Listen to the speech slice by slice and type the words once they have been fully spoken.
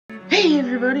Hey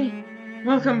everybody!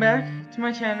 Welcome back to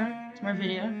my channel, to my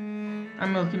video.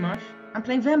 I'm MilkyMarsh. I'm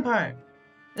playing Vampyr.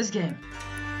 This game.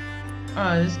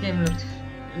 Oh, this game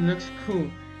looks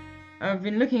cool. I've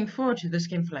been looking forward to this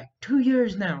game for like 2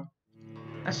 years now.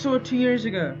 I saw it 2 years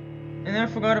ago, and then I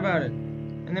forgot about it.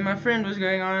 And then my friend was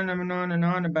going on and on and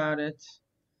on about it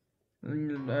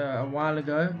a while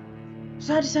ago.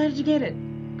 So I decided to get it,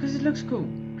 because it looks cool.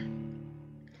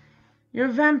 You're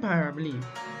a vampire, I believe.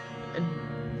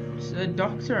 A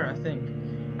doctor, I think.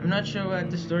 I'm not sure what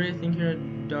the story. I think you're a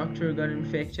doctor who got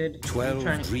infected.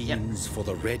 12 dreams for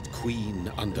the Red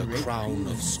Queen under crown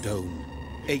of stone.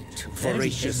 8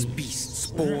 voracious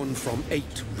beasts born from 8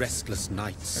 restless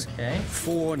nights.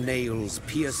 4 nails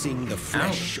piercing the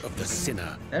flesh of the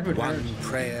sinner. 1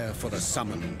 prayer for the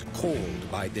summoned, called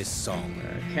by this song.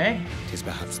 It is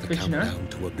perhaps the countdown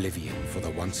to oblivion for the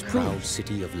once proud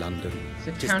city of London.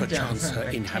 'Tis perchance her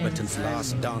inhabitants'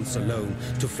 last dance alone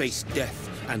to face death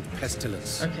and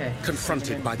pestilence.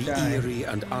 Confronted by the eerie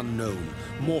and unknown,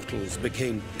 mortals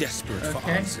became desperate for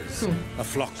answers. A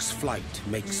flock's flight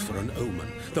makes for an omen.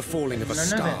 The falling of a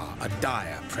star, a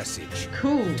dire presage.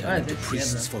 Turning to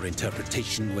priests for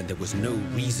interpretation when there was no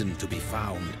reason to be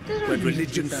found. When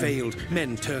religion failed,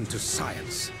 men turned to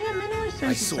science.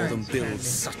 I saw them build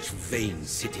such vain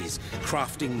cities,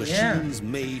 crafting machines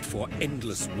made for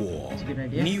endless war.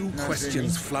 New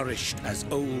questions flourished as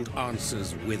old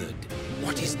answers withered.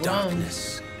 What is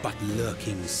darkness but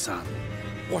lurking sun?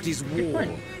 What is war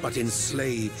but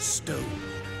enslaved stone?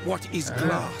 What is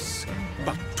glass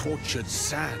but tortured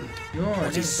sand?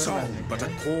 What is song but a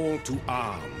call to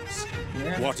arms?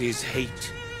 What is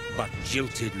hate but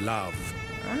jilted love?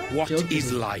 What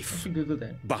is life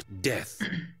but death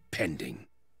pending?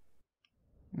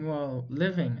 Well,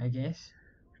 living, I guess.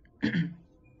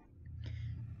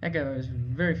 That guy was a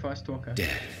very fast talker.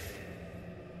 Death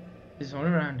is all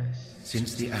around us.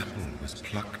 Since the apple was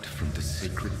plucked from the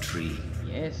sacred tree,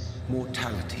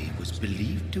 mortality was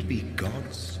believed to be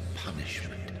God's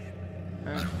punishment.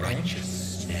 A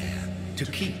righteous snare to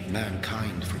keep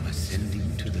mankind from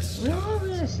ascending to the stars. We're all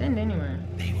gonna ascend anyway.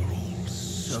 They were all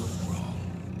so wrong.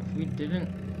 If we didn't...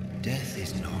 Death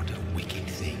is not a wicked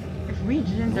thing. If we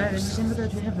didn't die, then we never go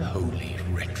to heaven. Holy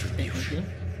retribution.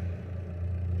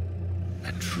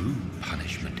 A true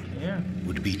punishment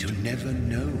would be to never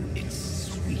know its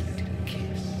sweet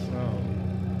kiss. Well,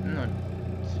 not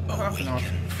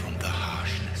awaken from the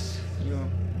harshness.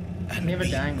 And never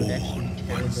dying would actually be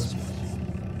terrible.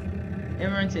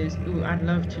 Everyone says, ooh, I'd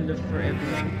love to live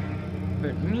forever.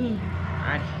 But me,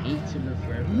 I'd hate to live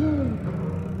forever.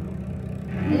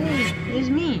 Hey, there's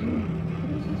me!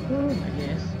 I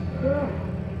guess. I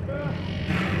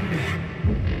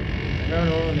got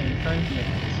all of them funky, I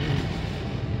can see.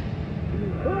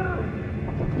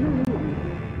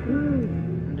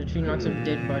 And between lots of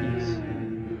dead bodies.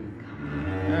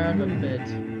 A little bit.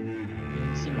 You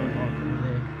can see my mark over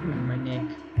there on my neck.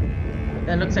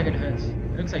 That looks like it hurts.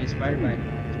 It looks like a spider bite.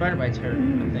 Spider bites hurt,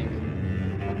 I think.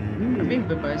 I've been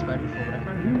bit by a spider before, but I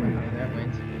can't remember how that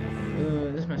went.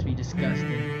 Oh, this must be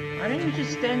disgusting. Why don't you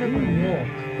just stand up and walk?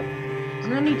 There's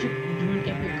no need to do an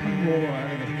epic roar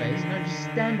out of the place. No, just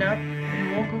stand up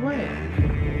and walk away.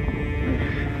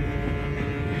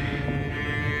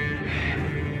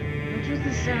 Which was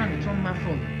the sound? It's all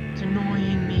muffled. It's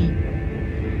annoying me.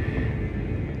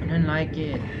 I don't like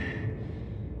it.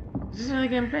 Is this how the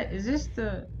game play? Is this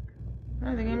the...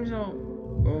 No, the game's all...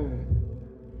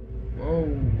 Oh,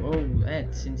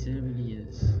 that sensitivity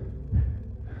is...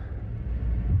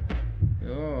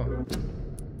 Oh.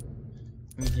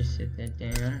 Let me just set that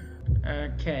down.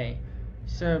 Okay.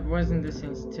 So it wasn't the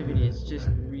sensitivity, it's just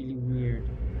really weird.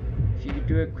 If you could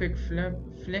do a quick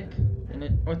flick, then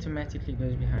it automatically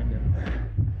goes behind him.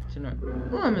 So not...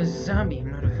 Oh, I'm a zombie,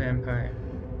 I'm not a vampire.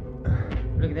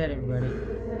 Look at that, everybody.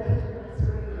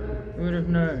 Who would have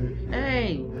known?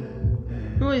 Hey!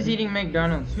 Who is eating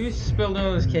McDonald's? Who spilled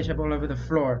all this ketchup all over the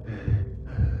floor?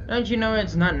 Don't you know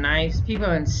it's not nice? People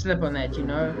can slip on that, you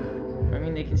know? I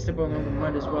mean, they can slip on all the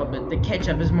mud as well, but the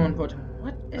ketchup is more important.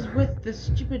 What is with this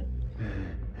stupid...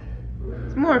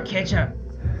 It's more ketchup.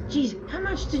 Jeez, how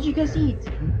much did you guys eat?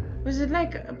 Was it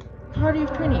like a party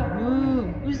of 20?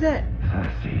 Ooh, who's that?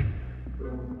 Thirsty.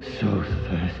 So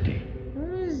thirsty.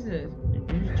 Who is this?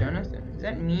 Who's Jonathan? Is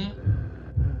that me?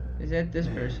 Is that this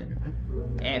person?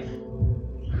 F.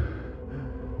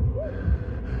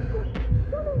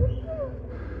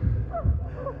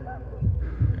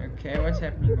 Okay, what's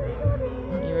happening?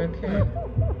 Are you okay?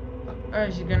 Oh,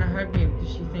 she's gonna hug me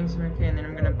because she thinks I'm okay, and then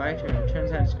I'm gonna bite her. It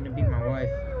turns out it's gonna be my wife.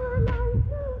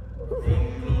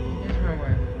 Here's my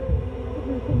wife.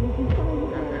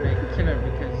 I'm gonna kill her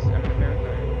because I'm a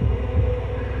vampire.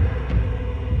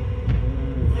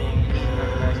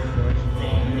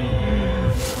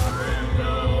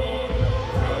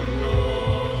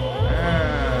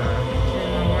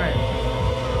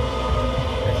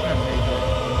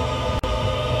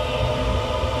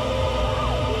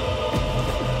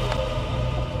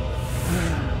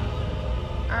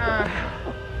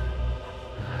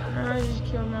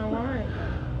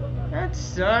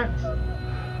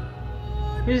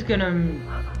 Who's gonna...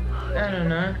 I don't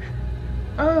know.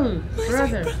 Oh,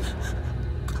 brother.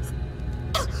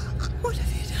 What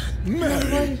have you done?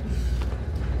 Mary!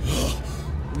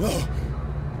 No!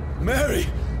 Mary!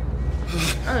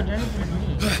 Oh, don't even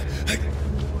me.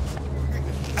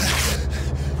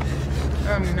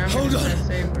 Now Hold on!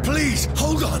 save her. Please,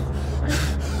 hold on!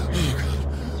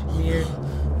 It's weird.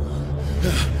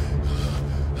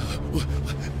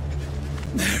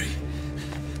 Mary!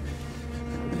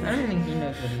 I don't think he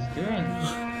knows what he's doing.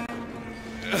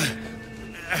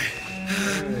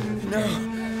 No!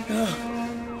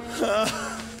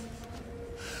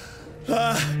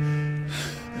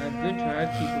 Good try,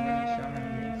 people, when you saw him.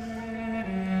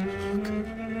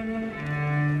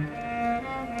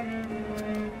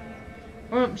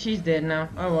 Well, she's dead now.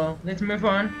 Oh well, let's move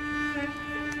on.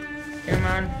 Come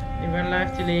on, we've got a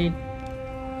life to lead.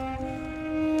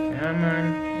 Come on,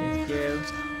 let's go.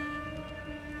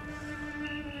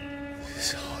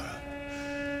 This horror.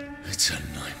 It's a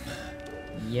nightmare.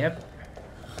 Yep.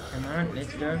 Come on,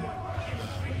 let's go.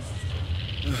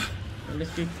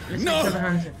 Let's get to the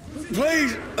hunter.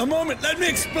 Please, a moment, let me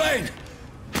explain!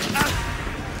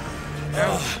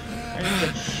 Oh, I just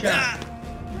got shot.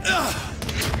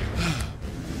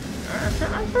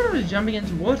 I thought I was jumping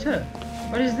into water.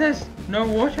 What is this? No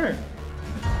water.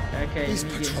 Okay. These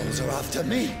patrols are after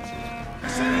me.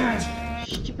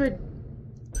 Stupid.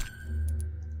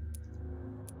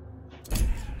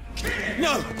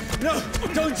 No! No!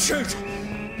 Don't shoot!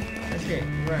 Okay,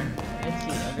 run. Let's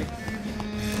see.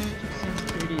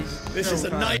 Sensitivity is This so is a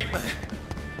high. nightmare.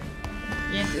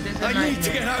 Yes, it is a nightmare. I need to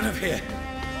get out of here.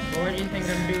 Well, what do you think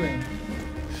I'm doing?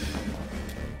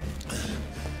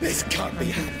 This can't be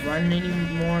happening. Run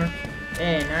anymore?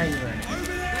 Hey, now you run.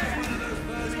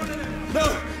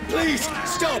 No! Please!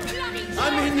 Stop! I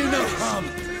mean you no harm!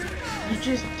 You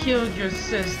just killed your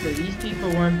sister. These people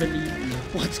won't believe you.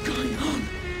 What's going on?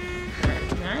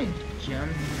 Can I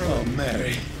jump? Oh,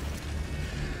 Mary.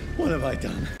 What have I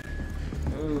done?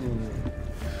 Ooh.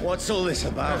 What's all this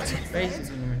about?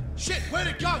 Basically, Shit, where'd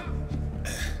it go?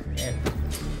 yeah.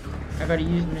 I gotta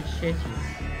use machete.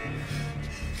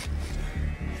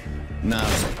 Now,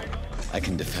 I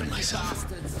can defend myself.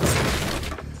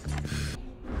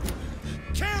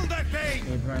 Kill that thing!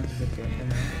 It runs with it.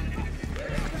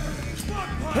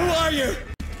 Who are you?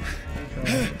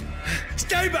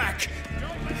 Stay back!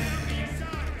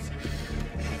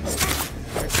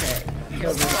 Okay.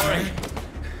 Kill this Sorry, one.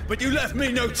 but you left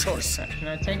me no choice. Can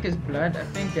I take his blood? I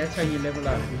think that's how you level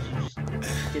up. Is you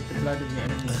just get the blood of your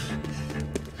enemies.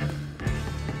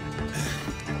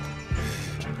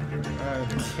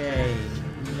 Okay.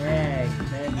 Nag.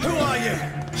 Who are you?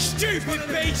 Stupid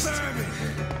beast!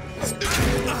 His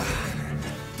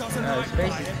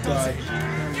face is dodged.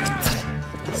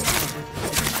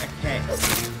 Okay.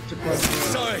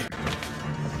 Sorry.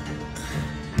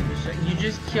 You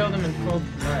just killed him in cold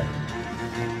blood.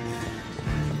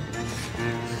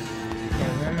 Okay,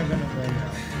 where am I gonna go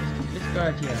now? Let's go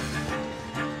out here.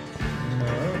 No,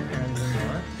 apparently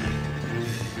not.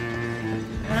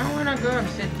 I don't wanna go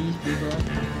upset these people.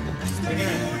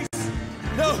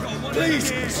 No, please,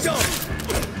 stop!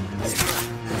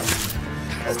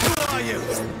 Who are you?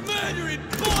 Murdering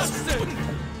bastard!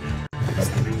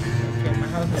 Okay, my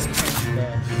house is kind of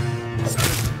bad.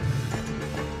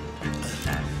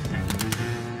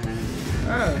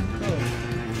 Oh, cool.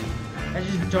 I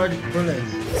just dodged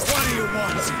bullets. What do you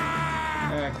want?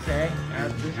 Okay,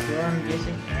 out this door, I'm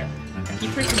guessing. I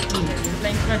keep pressing E. I've been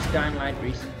playing too much Dying Light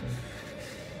recently.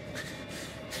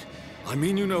 I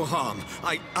mean you no harm.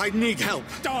 I need help.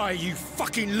 Die, you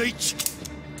fucking leech!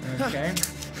 Okay.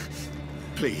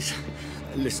 Please,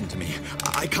 listen to me.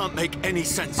 I can't make any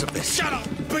sense of this. Shut up,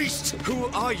 beast! Who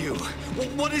are you?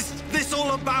 What is this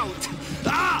all about?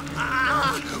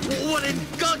 What in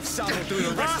God's name? I'll do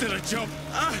the rest of the job.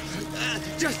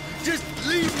 Just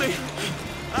leave me.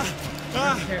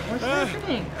 Okay, what's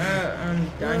happening? I'm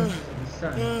dying because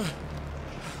of the sun.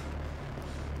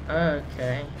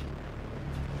 Okay.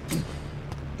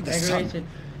 The sun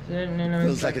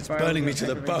feels like it's burning me to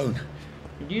the bone.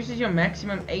 Reduces your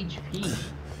maximum HP.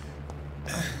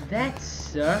 Oh, that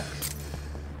sucks.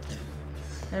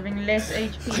 Having less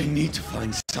HP. I need to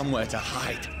find somewhere to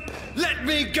hide. Let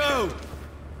me go!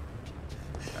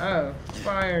 Oh,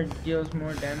 fire deals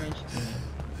more damage to me.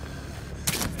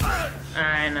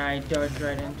 And I dodged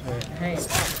right into it. Hey,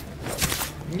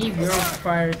 leave your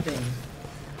fire thing.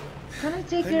 Can I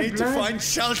take your I need blood? to find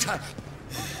shelter.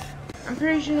 I'm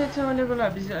pretty sure that's how I level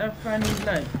up. Is it I find his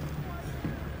blood?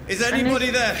 Is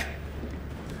anybody there?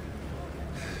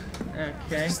 Okay.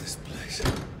 What is this place?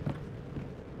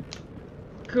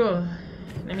 Cool.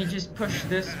 Let me just push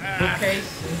this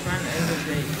bookcase in front as if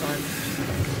they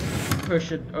can't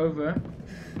push it over.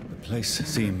 The place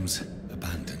seems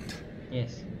abandoned.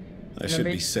 Yes. I should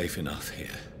be safe enough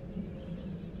here.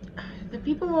 The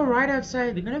people were right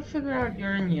outside. They're gonna figure out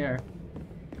you're in here.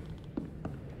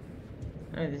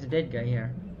 Oh, there's a dead guy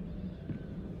here.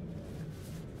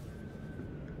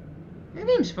 This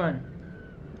game's fun.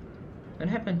 What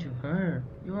happened to her?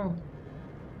 Yo.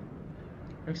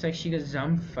 Looks like she got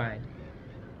zombified.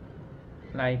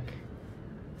 Like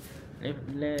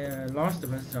Last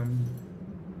of Us zombie.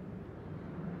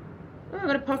 Oh, I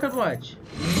got a pocket watch.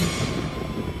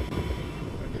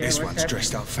 Okay, this one's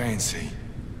dressed up fancy.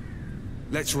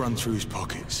 Let's run through his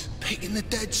pockets. Picking the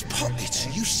dead's pockets?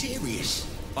 Are you serious?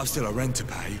 I've still a rent to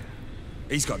pay.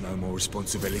 He's got no more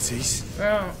responsibilities.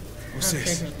 Well, what's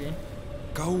this?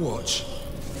 Go watch.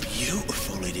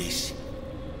 Beautiful it is.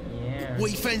 Yeah.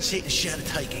 We fancy it to share the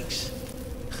takings.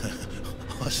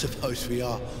 I suppose we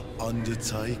are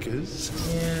undertakers.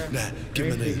 Yeah. Nah, give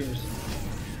me a knee.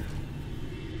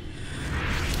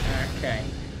 Okay.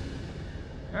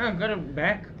 Oh, I got it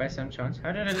back by some chance.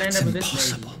 How did I land up with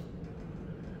this lady?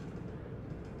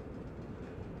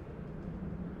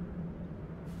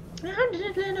 How did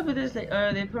it land up with this lady?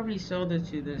 They probably sold it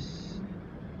to this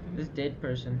dead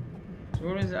person. So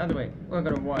what was the other way? Oh, I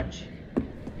got a watch.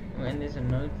 Oh, and there's a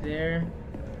note there.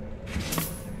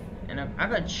 And I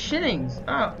got shillings.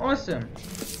 Oh, awesome. A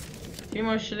few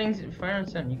more shillings. Fire on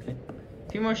sun, you could.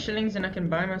 A few more shillings and I can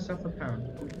buy myself a pound.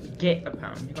 Get a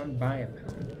pound. You can't buy a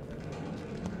pound.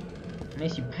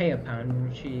 Unless you pay a pound,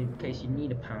 in case you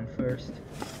need a pound first.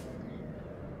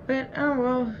 But, oh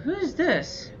well, who's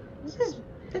this?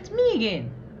 That's me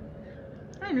again.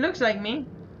 It looks like me.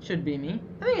 Should be me.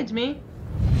 I think it's me.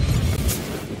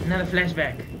 Another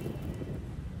flashback.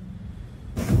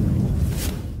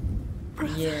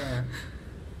 Brother, yeah.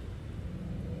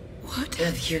 What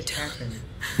have you done? Happened.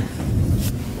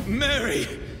 Mary!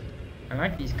 I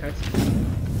like these cuts.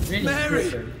 Really Mary!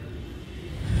 impressive.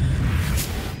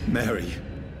 Mary,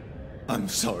 I'm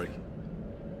sorry.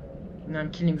 No,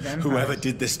 I'm killing vampires. Whoever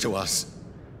did this to us,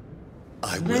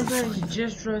 I will Vampires find.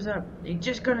 just rose up. They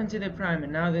just got into their prime,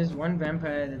 and now there's one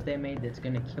vampire that they made that's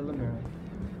gonna kill them all.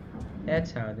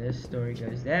 That's how this story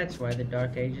goes. That's why the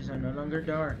Dark Ages are no longer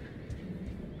dark.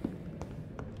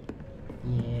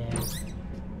 Yeah.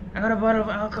 I got a bottle of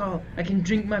alcohol. I can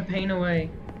drink my pain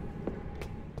away.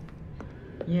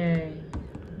 Yay.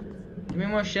 Give me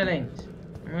more shillings.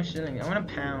 More shillings. I want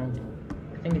a pound.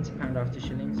 I think it's a pound after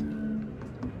shillings.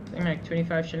 I think like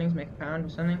 25 shillings make a pound or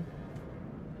something.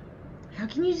 How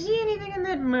can you see anything in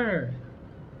that mirror?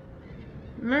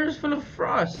 The mirror's full of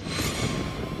frost.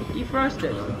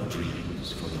 Defrosted.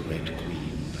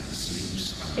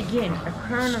 Again, a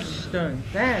crown of stone.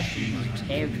 That's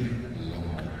heavy.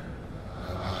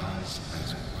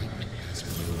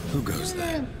 Who goes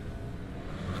there?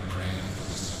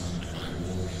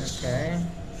 Okay.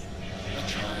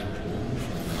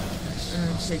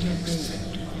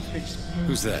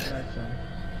 Who's there?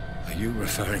 Are you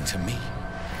referring to me?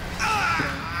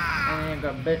 I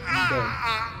got bit and dead.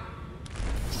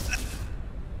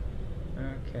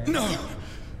 Okay. No!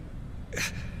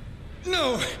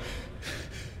 No!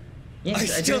 Yes, I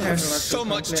still do have a lot so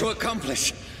much to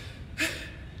accomplish.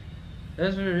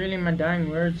 Those were really my dying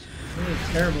words. Really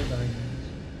terrible dying words.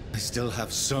 I still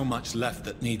have so much left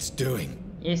that needs doing.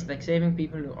 Yes, like saving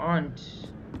people who aren't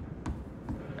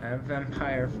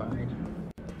vampire-fied.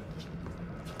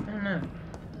 I don't know.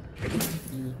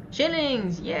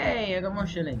 Shillings! Yay! I got more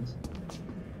shillings.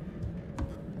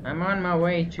 I'm on my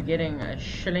way to getting a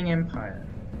shilling empire.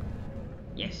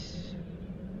 Yes.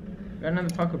 Got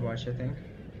another pocket watch, I think.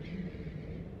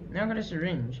 Now I got a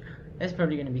syringe. That's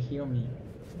probably gonna be heal me.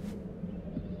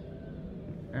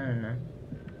 I don't know.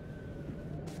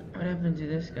 What happened to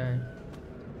this guy?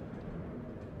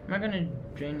 Am I gonna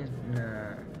drain his...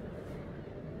 Nah.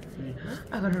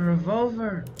 I got a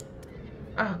revolver!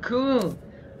 Oh, cool!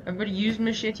 I've got a used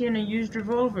machete and a used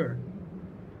revolver.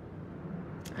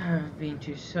 I've been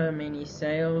to so many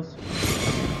sales.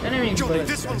 Johnny,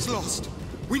 this one's lost.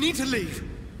 We need to leave.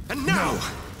 And now!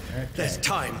 Okay. There's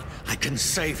time. I can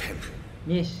save him.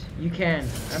 Yes, you can.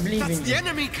 I believe in you. That's the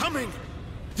enemy coming!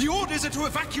 The orders are to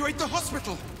evacuate the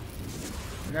hospital!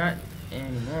 Not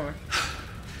anymore.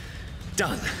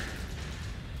 Done.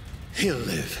 He'll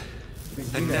live.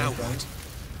 And now what?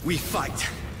 We fight.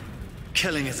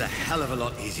 Killing is a hell of a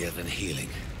lot easier than healing.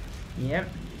 Yep.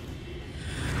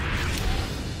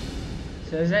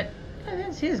 So is that... Oh,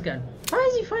 that's his gun. Why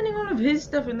is he finding all of his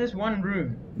stuff in this one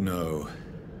room? No,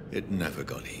 it never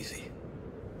got easy.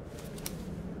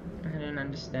 I don't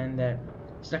understand that.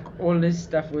 It's like all this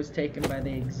stuff was taken by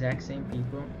the exact same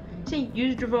people. See,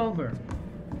 used revolver.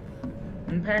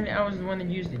 And apparently I was the one that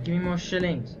used it. Give me more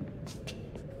shillings.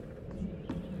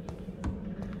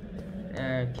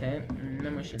 Okay,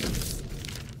 no more shillings.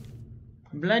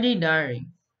 Bloody diary.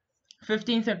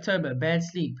 15th October, bad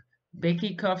sleep.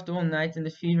 Becky coughed all night and the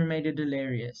fever made her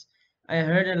delirious. I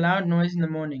heard a loud noise in the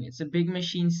morning. It's a big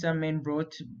machine some men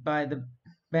brought by the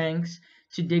banks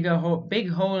to dig a big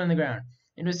hole in the ground.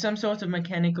 It was some sort of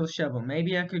mechanical shovel.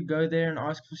 Maybe I could go there and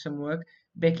ask for some work.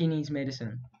 Becky needs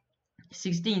medicine.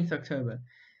 16th October.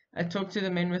 I talked to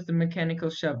the men with the mechanical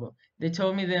shovel. They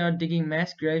told me they are digging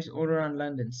mass graves all around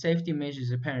London. Safety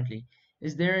measures, apparently.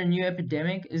 Is there a new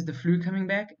epidemic? Is the flu coming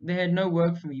back? They had no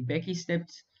work for me. Becky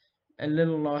slept a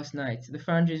little last night. The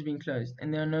foundry has been closed,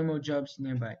 and there are no more jobs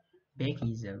nearby.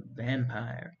 Becky's a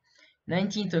vampire.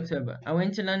 19th October. I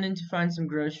went to London to find some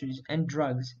groceries and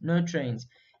drugs. No trains.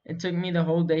 It took me the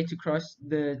whole day to cross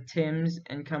the Thames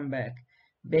and come back.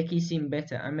 Becky seemed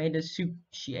better. I made her soup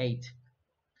she ate.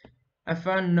 I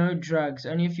found no drugs,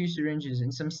 only a few syringes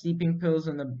and some sleeping pills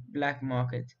on the black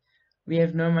market. We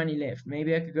have no money left.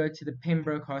 Maybe I could go to the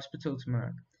Pembroke Hospital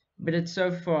tomorrow. But it's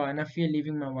so far and I fear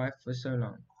leaving my wife for so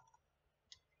long.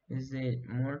 Is there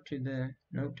more to the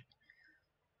note?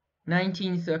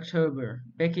 19th October.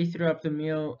 Becky threw up the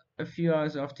meal a few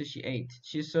hours after she ate.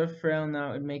 She is so frail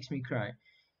now it makes me cry.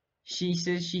 She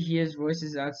says she hears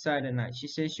voices outside at night. She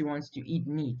says she wants to eat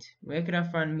meat. Where could I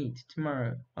find meat?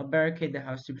 Tomorrow. I'll barricade the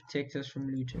house to protect us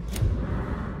from looters.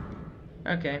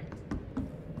 Okay.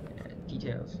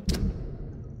 Details.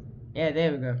 Yeah,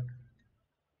 there we go.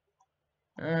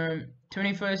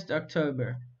 21st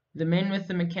October. The men with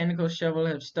the mechanical shovel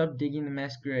have stopped digging the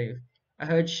mass grave. I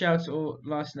heard shouts all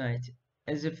last night,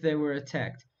 as if they were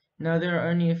attacked. Now there are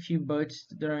only a few boats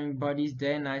throwing bodies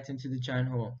day and night into the giant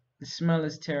hall. The smell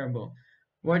is terrible.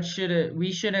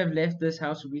 We should have left this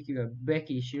house a week ago.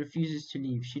 Becky, she refuses to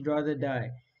leave. She'd rather die,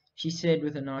 she said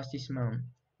with a nasty smile.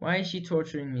 Why is she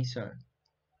torturing me so?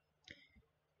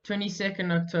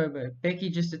 22nd October.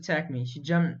 Becky just attacked me. She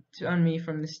jumped on me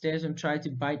from the stairs and tried to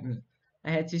bite me.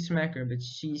 I had to smack her, but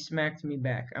she smacked me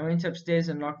back. I went upstairs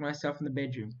and locked myself in the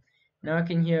bedroom. Now I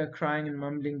can hear her crying and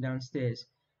mumbling downstairs.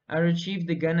 I retrieved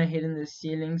the gun I hid in the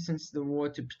ceiling since the war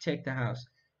to protect the house.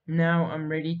 Now I'm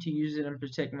ready to use it and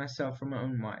protect myself from my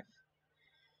own wife.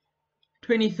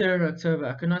 23rd October.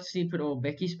 I could not sleep at all.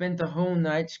 Becky spent the whole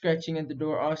night scratching at the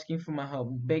door asking for my help,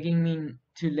 begging me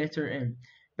to let her in.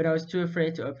 But I was too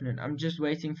afraid to open it. I'm just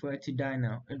waiting for her to die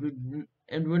now. It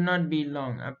would not be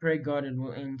long. I pray God it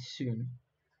will end soon.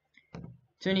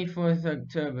 24th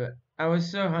October. I was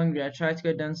so hungry. I tried to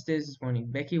go downstairs this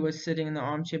morning. Becky was sitting in the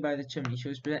armchair by the chimney. She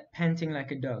was panting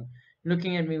like a dog,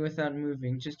 looking at me without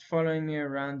moving, just following me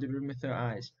around the room with her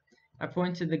eyes. I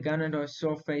pointed the gun at her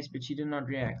sore face, but she did not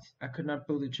react. I could not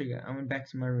pull the trigger. I went back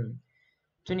to my room.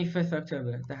 25th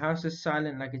October. The house is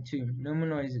silent like a tomb. No more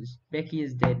noises. Becky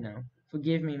is dead now.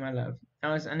 Forgive me, my love.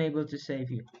 I was unable to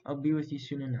save you. I'll be with you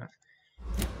soon enough.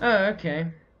 Oh,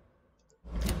 okay.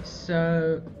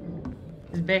 So,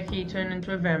 Becky turned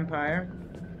into a vampire.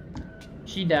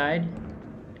 She died.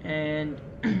 And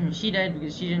she died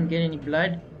because she didn't get any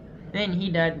blood. Then he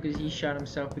died because he shot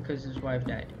himself because his wife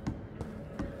died.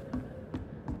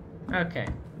 Okay.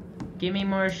 Give me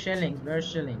more shillings. Where's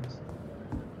shillings?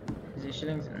 Is there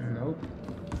shillings? Nope.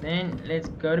 Then let's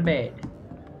go to bed.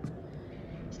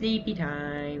 Sleepy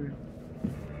time.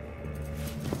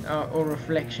 Or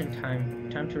reflection time.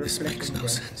 Time to reflect. This makes no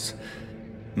sense.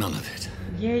 None of it.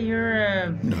 Yeah, you're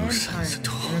a vampire. No sense at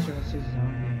all.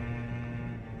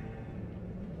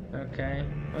 Okay.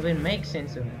 Well, then make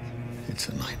sense of it. It's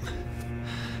a nightmare.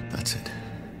 That's it.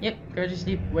 Yep, go to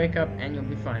sleep, wake up, and you'll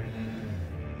be fine.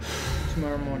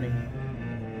 Tomorrow morning.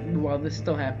 While this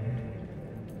still happened.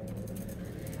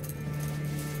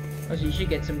 Also, you should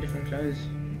get some different clothes.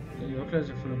 Your clothes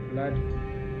are full of blood.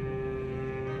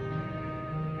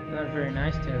 Not very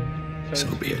nice to have.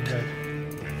 So be it.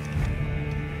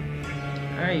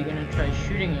 Alright, you're gonna try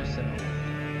shooting yourself.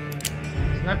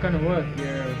 It's not gonna work,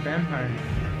 you're a vampire.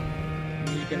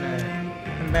 You're gonna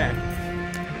come back.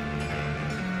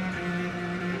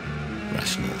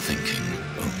 Rational thinking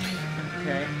only.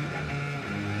 Okay.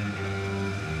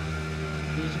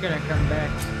 He's gonna come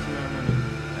back tomorrow morning.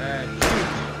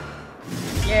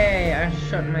 Shoot! Yay! I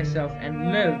shot myself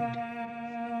and lived.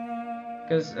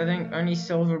 Because I think only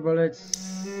silver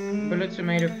bullets were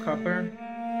made of copper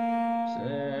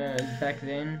back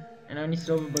then, and only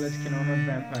silver bullets can harm a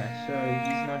vampire, so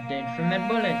he's not dead from that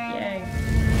bullet. Yay!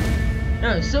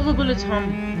 No, silver bullets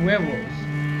harm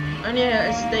werewolves. Only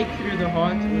a stake through the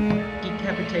heart or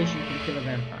decapitation can kill a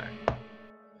vampire.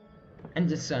 And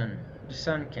the sun. The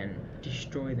sun can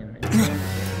destroy them.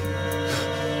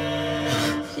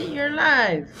 See, you're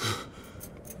alive!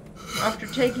 After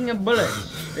taking a bullet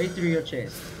straight through your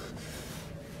chest.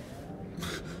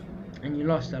 And you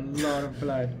lost a lot of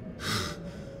blood.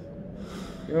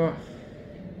 Yo.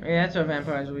 Yeah, that's why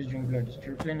vampires always drink blood, just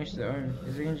to replenish their own,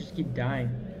 because they can just keep dying.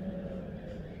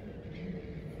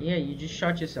 Yeah, you just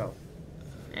shot yourself.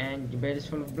 And your bed is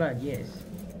full of blood, yes.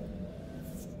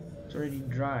 It's already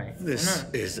dry. This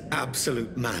is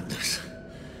absolute madness.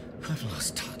 I've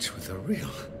lost touch with the real.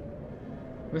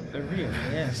 With the real,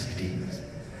 yes. It is.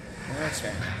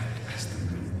 Okay. As the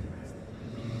moon.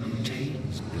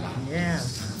 Contains blood. Yeah.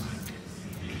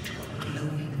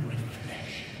 Glowing with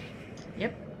flesh.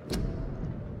 Yep.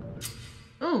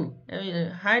 Ooh,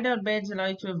 hideout beds allow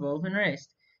you to evolve and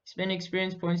rest. Spend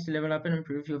experience points to level up and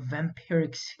improve your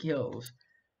vampiric skills.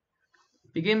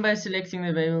 Begin by selecting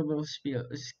the available skill.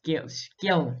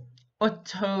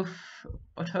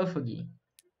 Autophagy.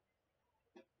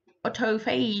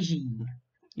 Autophagy.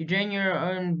 You drain your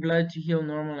own blood to heal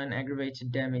normal and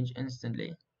aggravated damage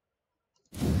instantly.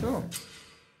 Cool.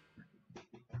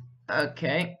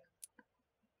 Okay.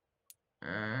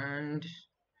 And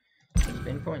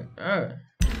spend point. Oh.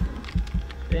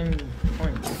 Spend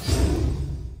points.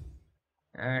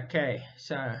 Okay,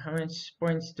 so how much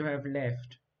points do I have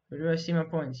left? Where do I see my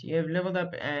points? You have leveled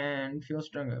up and feel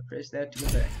stronger. Press that to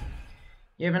go back.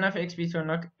 You have enough XP to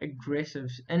unlock an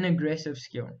aggressive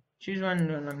skill. Choose one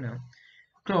to unlock now.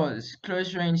 Claws.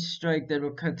 Close range strike that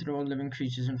will cut through all living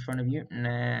creatures in front of you.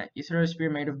 Nah. You throw a spear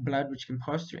made of blood which can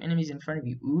pass through enemies in front of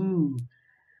you. Ooh.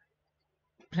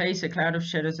 Place a cloud of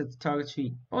shadows at the target's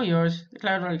feet. Or yours. The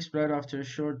cloud will explode after a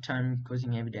short time,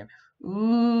 causing heavy damage.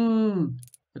 Ooh.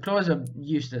 The claws are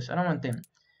useless. I don't want them.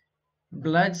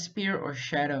 Blood spear or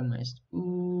shadow mist.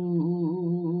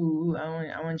 Ooh.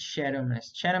 I want shadow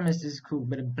mist. Shadow mist is cool,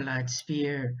 but a blood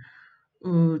spear.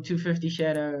 Ooh. 250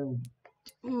 shadow.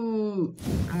 Ooh.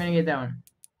 I'm gonna get that one.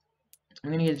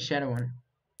 I'm gonna get the shadow one.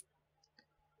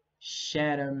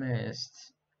 Shadow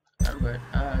mist. Oh, good.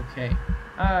 Okay.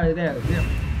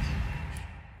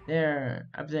 There.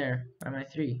 Up there. By my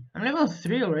 3. I'm level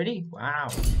 3 already? Wow.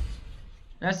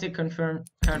 That's it. Confirm.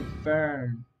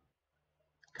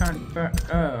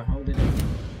 Oh, hold it in.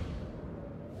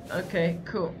 Okay,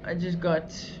 cool. I just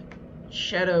got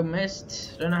shadow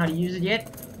mist. Don't know how to use it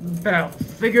yet, but I'll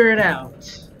figure it out.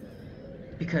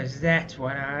 Because that's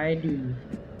what I do.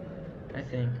 I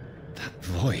think. That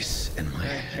voice in my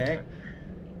head.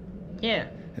 Yeah.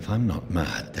 If I'm not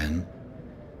mad, then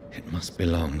it must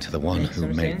belong to the one who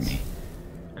made me.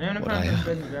 What I am.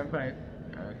 Okay.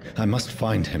 I must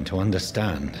find him to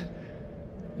understand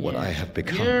what I have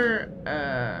become. You're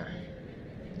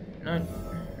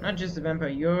not just a vampire.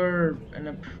 You're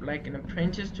like an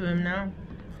apprentice to him now.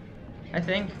 I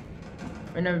think.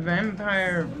 When a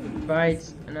vampire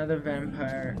bites another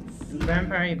vampire, the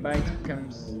vampire he bites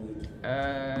becomes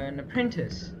an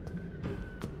apprentice.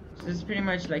 So it's pretty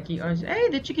much like he owns. Hey,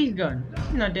 the chickie's gone.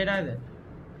 She's not dead either.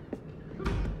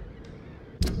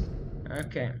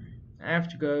 Okay, I have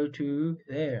to go to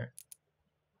there.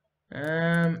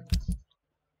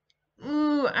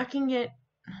 Ooh, I can get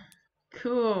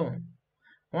cool.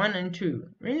 1 and 2.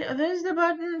 Really? Are those the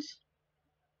buttons?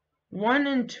 1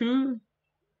 and 2.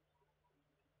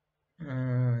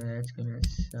 Oh, that's gonna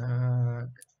suck.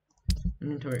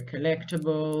 Inventory,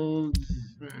 collectibles,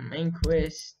 main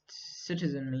quest,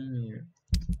 citizen menu,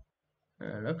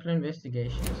 local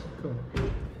investigations. Cool.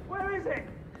 Where is it?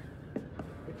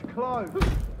 It's closed.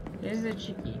 There's the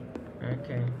chickie.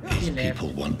 Okay. These people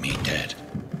want me dead.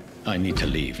 I need to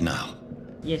leave now.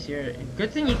 Yes, you're.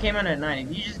 Good thing you came out at night.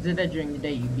 If you just did that during the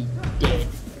day, you'd be dead.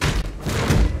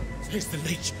 Here's the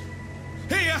leech.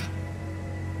 Here!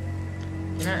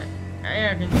 Can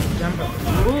I can just jump up.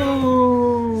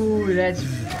 Ooh, that's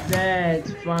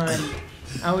fun.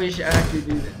 I wish I could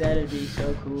do that. That'd be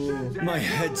so cool. My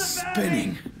head's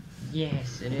spinning.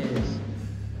 Yes, it is.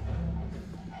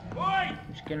 I'm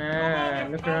just gonna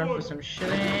look around for some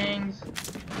shillings.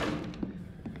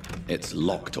 It's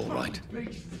locked, all right.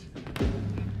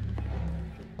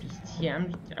 Yeah,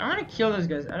 I want to kill those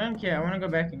guys. I don't care. I want to go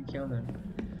back and kill them.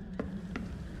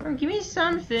 Come on, give me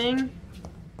something.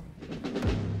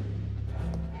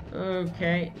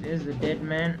 Okay, there's the dead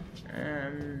man.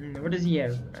 What does he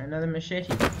have? Another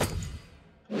machete.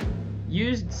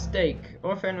 Used stake.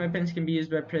 Offhand weapons can be used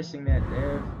by pressing that. They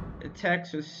have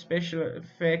attacks with special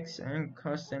effects and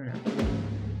cost stamina.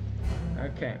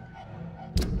 Okay.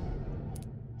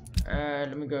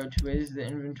 Let me go to where's the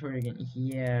inventory again?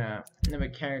 Yeah, another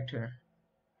character.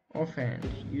 Offhand.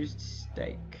 Used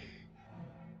stake.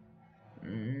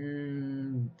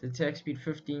 The attack speed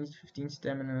 15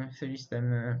 stamina, 30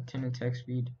 stamina, 10 attack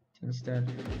speed, 10 stat.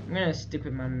 I'm gonna stick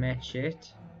with my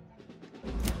machete.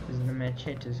 Because the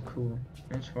machete is cool.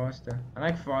 It's faster. I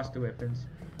like faster weapons.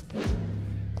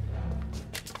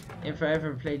 If I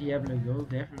ever play Diablo, you'll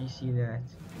definitely see that.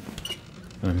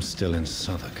 I'm still in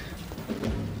Southwark.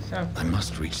 I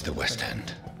must reach the West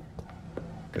End.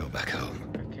 Go back home.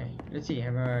 Okay, let's see.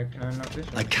 Can I unlock this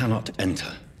one? I cannot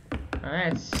enter. Oh,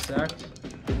 that sucked.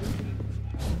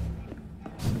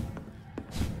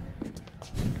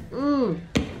 Ooh!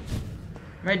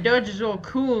 My dodge is all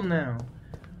cool now.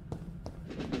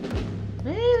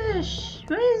 Where's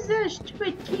the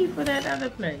stupid key for that other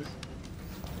place?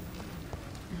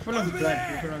 Full of blood,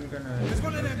 people aren't gonna... There's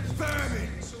one of them vermin!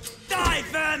 Die,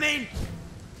 vermin!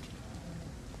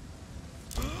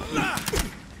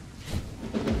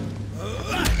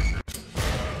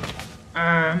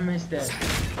 Ah, I missed that.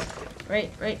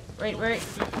 Wait. Okay,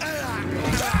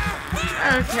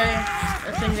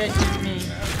 I think that did me.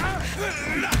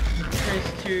 Press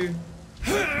 2.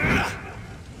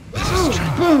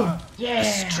 Boom! Yeah!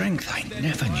 Strength I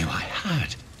never knew I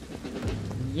had.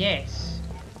 Yes.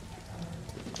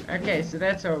 Okay, so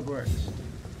that's how it works.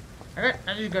 I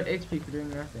just got XP for doing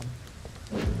nothing.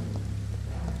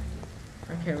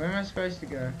 Okay, where am I supposed to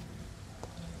go?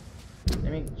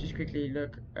 Let me just quickly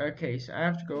look. Okay, so I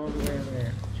have to go all the way over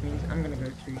there, which means I'm gonna go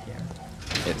through here.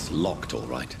 It's locked, all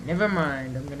right. Never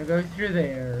mind, I'm gonna go through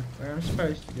there, where I'm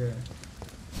supposed to go.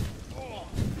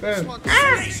 Boom!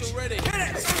 Ah! Already. Hit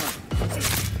it!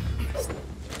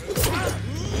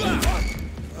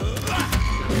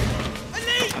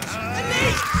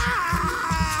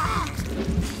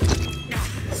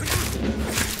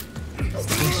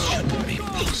 This shouldn't be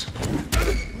possible.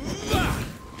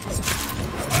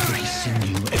 Every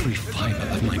sinew, every fiber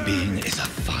of my being is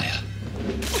afire.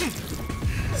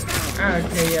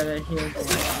 Okay, yeah, that heals me. I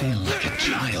feel like a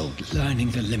child learning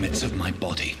the limits of my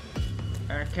body.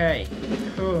 Okay,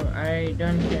 cool, I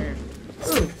don't care.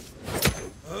 Ooh!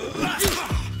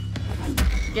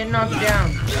 Get knocked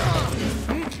down.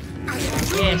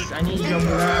 Yes, I need your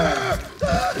blood.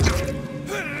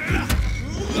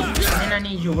 And I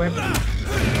need your weapon.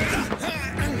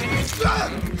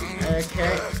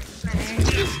 Okay.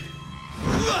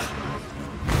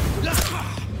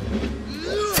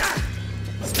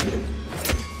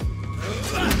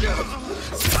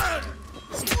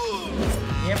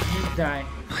 Yep, just die.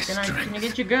 Can you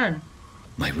get your gun?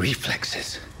 My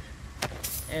reflexes.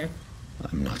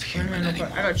 I'm not human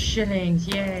anymore. I got shillings,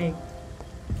 yay!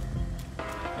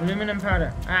 Aluminum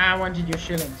powder. Ah, I wanted your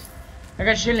shillings. I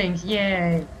got shillings,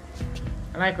 yay!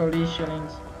 I like all these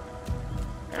shillings.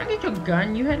 Can I get your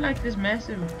gun? You had like this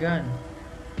massive gun.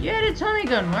 You had a Tommy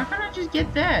gun, why can't I just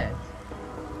get that?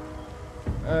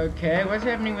 Okay, what's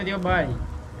happening with your body?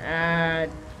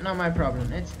 Not my problem,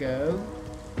 let's go.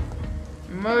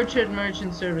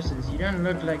 Merchant services. You don't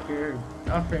look like you're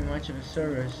offering much of a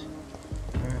service.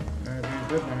 Not a very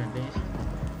good one at least.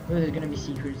 Oh, there's gonna be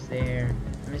secrets there.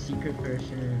 I'm a secret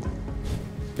person.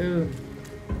 Boom.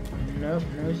 Nope,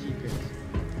 no secrets.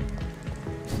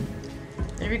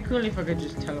 It'd be cool if I could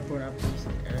just teleport up these,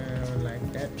 like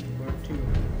that would work too.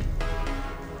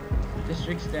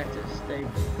 District status, stable.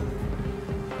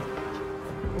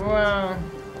 Well,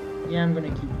 yeah, I'm gonna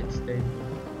keep it stable.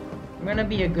 I'm gonna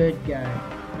be a good guy.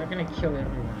 I'm not gonna kill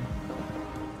everyone.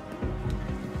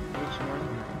 Which one?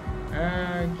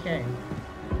 Okay.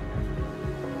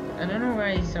 I don't know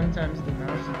why sometimes the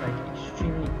mouse is like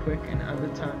extremely quick and other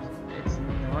times it's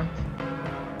not.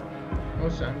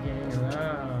 Also, I'm getting a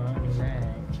lot of lag.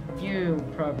 You'll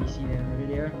probably see that in the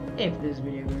video, if this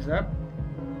video goes up.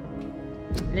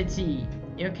 Let's see.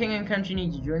 Your king and country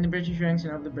need you. Join the British ranks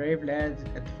and help the brave lads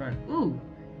at the front. Ooh,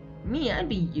 me, I'd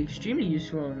be extremely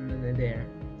useful in there.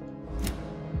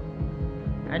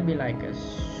 I'd be like a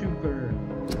super...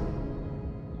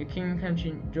 Your king and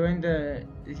country, join the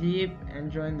Zeep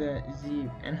and join the Zeep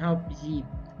and help Zeep.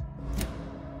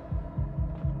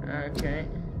 Okay.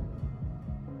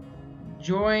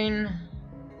 Join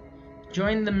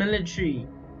the military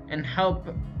and help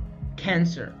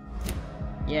cancer.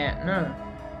 Yeah, no.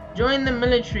 Join the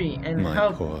military and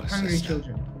help hungry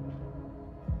children.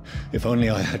 If only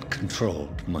I had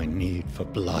controlled my need for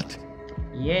blood.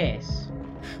 Yes.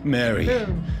 Mary,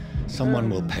 someone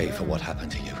will pay for what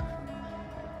happened to you.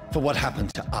 For what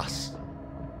happened to us.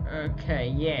 Okay,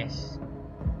 yes.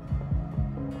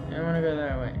 I wanna go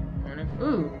that way.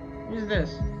 Ooh, who's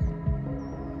this?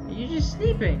 Are you just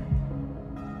sleeping?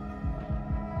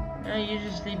 No, you're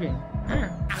just sleeping. Huh.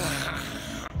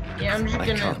 Yeah, I'm just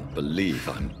gonna... I can't believe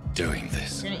I'm doing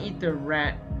this. I'm gonna eat the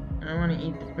rat. I wanna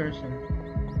eat the person.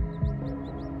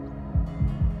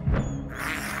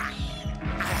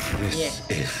 This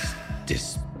is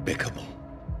despicable.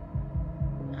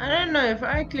 I don't know, if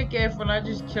I click F, will I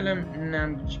just kill him? No,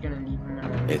 I'm just gonna leave him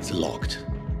alone. It's locked.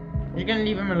 I'm just gonna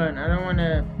leave him alone. I don't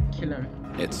wanna kill him.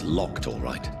 It's locked, all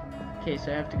right. Okay,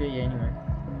 so I have to go here anyway.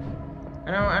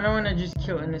 I don't wanna just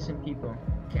kill innocent people.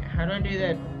 Okay, how do I do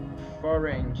that far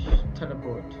range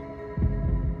teleport?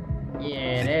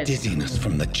 Yeah, that's dizziness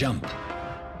from the jump.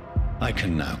 I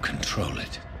can now control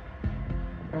it.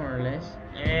 more or less.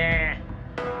 Yeah.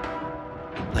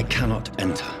 I cannot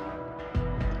enter.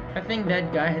 I think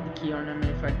that guy had the key on him.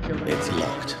 If I killed him, It's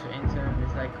locked. to enter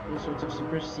with like all sorts of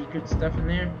super secret stuff in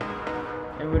there.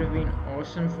 It would have been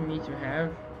awesome for me to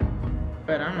have,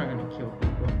 but I'm not gonna kill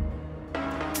people.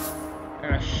 I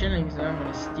got shillings that I'm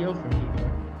gonna steal from people.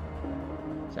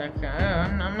 So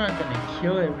I'm not gonna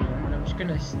kill everyone, but I'm just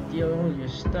gonna steal all your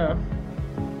stuff.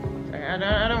 I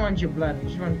don't want your blood. I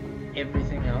just want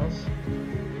everything else.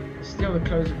 Steal the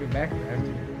clothes of your back if I have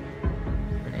to.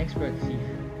 An expert thief.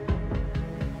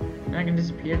 And I can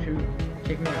disappear too.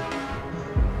 Check me out.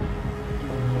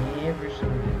 Never saw it.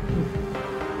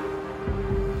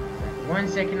 1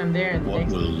 second I'm there and the What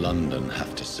next. will London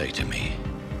have to say to me?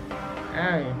 Oh,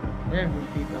 yeah. There are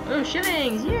people. Oh,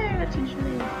 shillings! Yeah, I got 2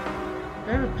 shillings. Do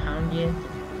I have a pound yet?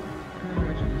 How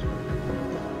much is this one?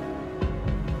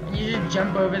 And you just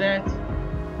jump over that?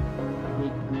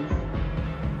 Big goof.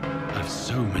 I've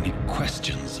so many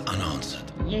questions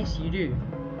unanswered. Yes, you do.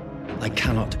 I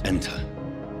cannot enter.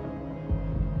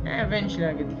 Eventually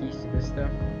I'll get the keys to this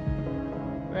stuff.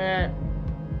 But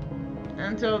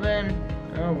until then,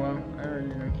 oh well, I really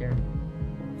don't care.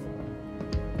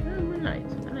 Oh, Moonlight.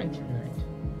 I like Moonlight.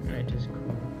 Moonlight is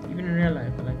cool. Even in real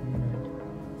life, I like Moonlight.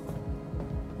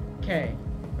 Okay.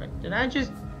 But did I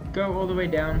just go all the way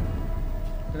down?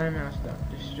 Limehouse stuff.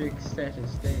 District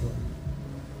status stable.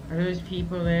 Are those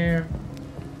people there?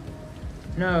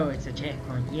 No, it's a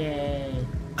checkpoint. Yay.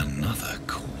 Another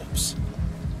corpse.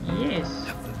 Yes.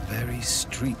 Have the very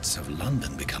streets of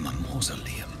London become a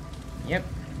mausoleum? Yep.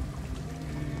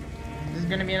 This is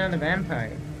gonna be another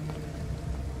vampire.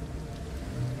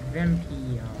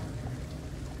 Vampyr.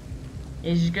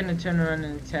 He's just gonna turn around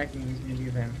and attack me. He's gonna be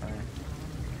a vampire.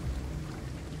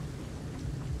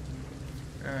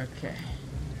 Okay.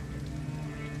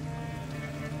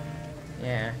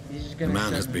 Yeah, he's just The gonna.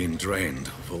 man has been drained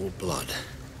of all blood.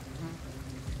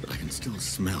 But I can still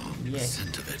smell the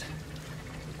scent of it.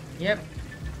 Yep.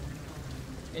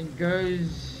 It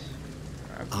goes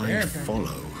up there, I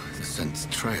follow the scent's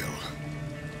trail.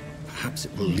 Perhaps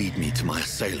it will lead me to my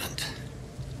assailant.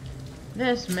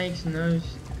 This makes no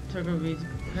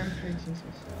sense.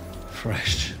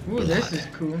 Fresh Ooh, blood. this is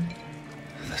cool.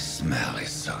 The smell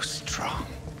is so strong.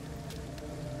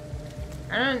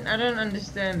 I don't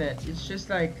understand that. It's just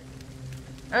like,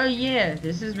 oh yeah,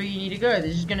 this is where you need to go.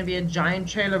 There's just gonna be a giant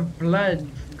trail of blood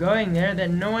going there that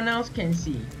no one else can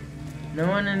see. No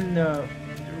one in the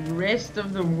rest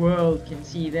of the world can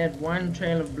see that one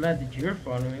trail of blood that you're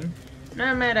following,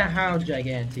 no matter how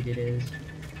gigantic it is.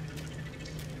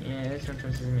 Yeah, that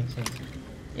sometimes doesn't make sense.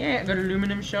 Yeah, I got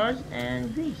aluminum shards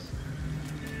and grease.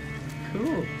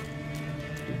 Cool.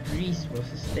 The grease will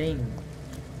sustain me.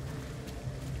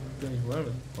 Goes well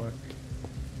with the pork.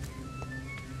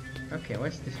 Okay,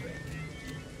 what's this way?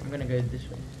 I'm gonna go this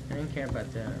way. I don't care about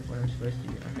what I'm supposed to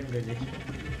do. I'm gonna go this way.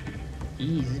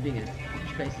 Jeez, this is big. This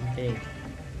place is big.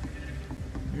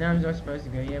 No, I'm not supposed to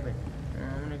go here, but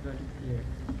I'm gonna go to here.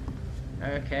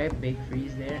 Okay, big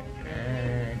freeze there.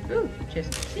 And ooh,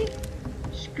 chest. See?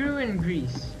 Screw and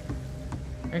grease.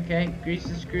 Okay, grease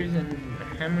the screws and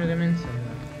hammer them in somewhere.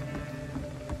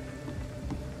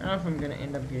 I don't know if I'm gonna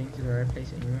end up getting to the right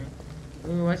place anyway.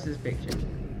 Ooh, what's this picture?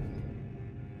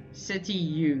 City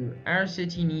U. Our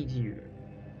city needs you.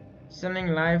 Something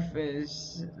life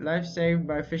saved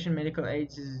by efficient medical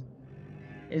aids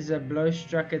is a blow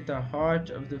struck at the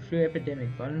heart of the flu epidemic.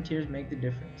 Volunteers make the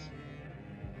difference.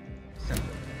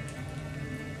 Something.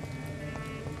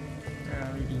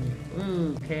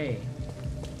 Ooh, okay.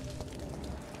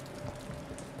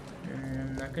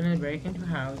 I'm not gonna break into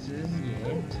houses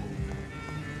yet.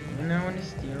 Even I want to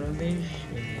steal all these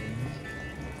shillings.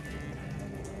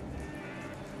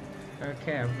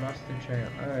 Okay, I've lost the trail.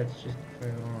 Oh, it's just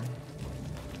further on.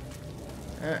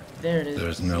 There it is. There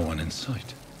is no one in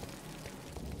sight.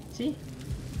 See?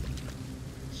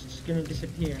 It's just gonna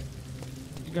disappear.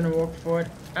 It's gonna walk forward.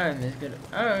 Oh, and there's gonna.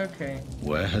 Oh, okay.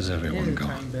 Where has everyone There's a gone?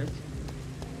 tiny bit.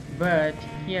 But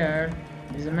here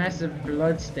is a massive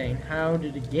blood stain. How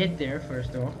did it get there,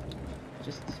 first off?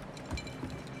 Just.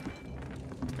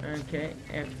 Okay.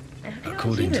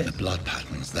 According to the blood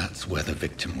patterns, that's where the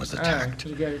victim was attacked. Oh,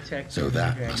 he got attacked. So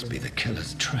that must be the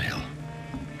killer's trail.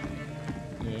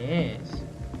 Yeah. Yes.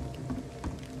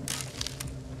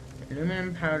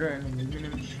 Aluminum powder and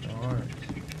aluminum shards.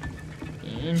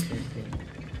 Interesting.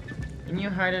 A new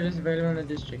hideout is available in the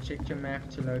district. Check your map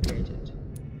to locate it.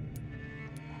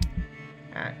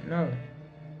 Ah, no.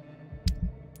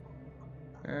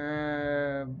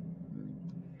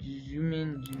 Zoom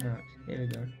in, zoom out. There we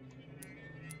go.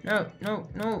 No, no,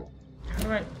 no. How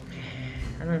do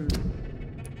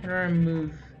I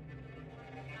move?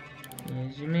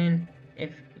 Yeah, zoom in. F,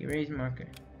 erase marker.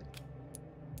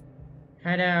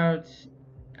 Hideout.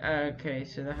 Okay,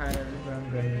 so the hideout is where I'm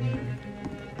going.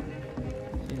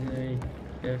 So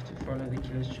you have to follow the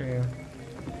killer's trail.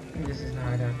 I think this is the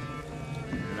hideout.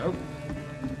 Nope.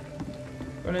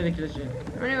 Follow the killer's trail.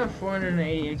 I only got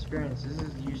 480 experience. This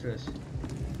is useless.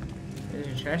 There's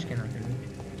a trash can under me.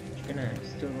 Just gonna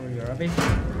steal all your rubbish.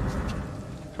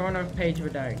 Torn off page of a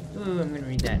diary. Ooh, I'm gonna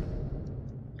read that.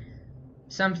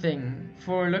 Something.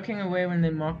 For looking away when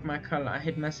they mocked my color, I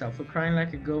hate myself. For crying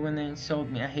like a girl when they insult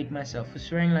me, I hate myself. For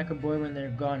swearing like a boy when they're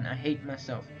gone, I hate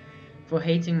myself. For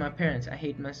hating my parents, I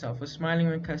hate myself. For smiling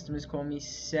when customers call me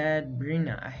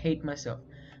Sabrina, I hate myself.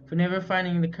 For never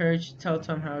finding the courage to tell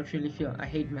Tom how I truly feel, I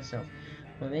hate myself.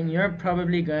 Well, then you're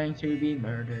probably going to be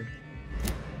murdered.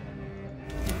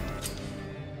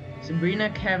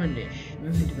 Sabrina Cavendish.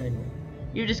 Moving to menu.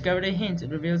 You've discovered a hint. It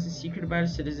reveals a secret about a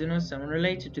citizen or someone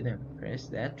related to them. Press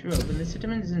that to open the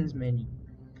citizens menu.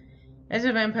 As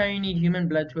a vampire, you need human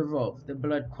blood to evolve. The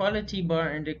blood quality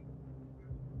bar indicates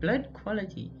the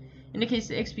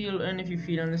XP you'll earn if you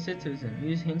feed on the citizen.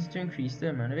 Use hints to increase the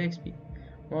amount of XP.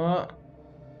 Well,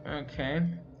 okay.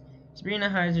 Sabrina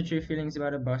hides her true feelings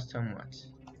about her boss, Tom Whatch.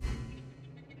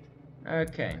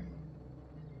 Okay.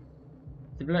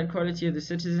 The blood quality of the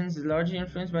citizens is largely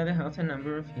influenced by the health and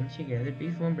number of hints you gathered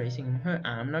before embracing them.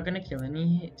 I'm not gonna kill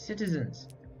any citizens.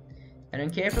 I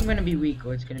don't care if I'm gonna be weak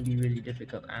or it's gonna be really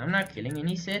difficult. I'm not killing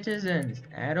any citizens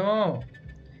at all.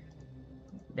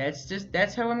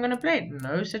 That's how I'm gonna play it.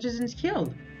 No citizens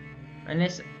killed.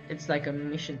 Unless it's like a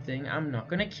mission thing, I'm not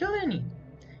gonna kill any.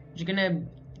 I'm just gonna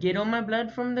get all my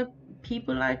blood from the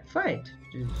people I fight.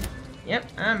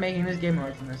 Yep, I'm making this game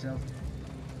hard for myself.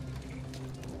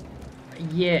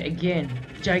 Yeah, again,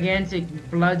 gigantic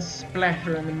blood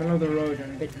splatter in the middle of the road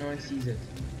and I bet no one sees it.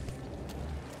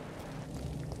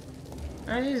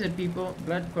 Ah, these are people.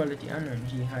 Blood quality unknown.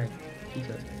 G hide.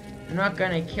 Details. I'm not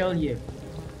gonna kill you.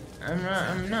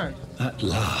 I'm not. At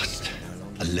last,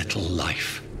 a little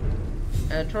life.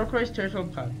 Turquoise Turtle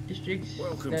Pub. District.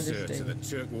 Welcome, sir, to the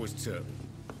Turquoise Turtle.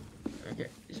 Okay.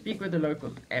 Speak with the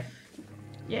locals. F.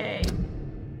 Yay.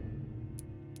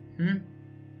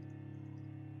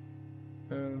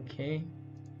 Okay.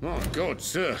 My God,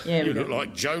 sir. Yeah, you look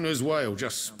like Jonah's whale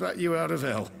just spat you out of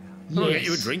hell. Yes. I'll get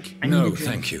you a drink. No,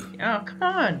 thank you. Oh, come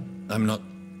on. I'm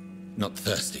not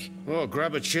thirsty. Well,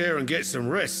 grab a chair and get some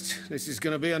rest. This is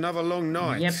going to be another long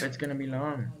night. Yep, it's going to be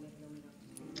long.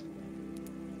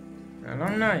 A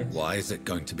long night. Why is it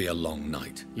going to be a long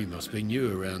night? You must be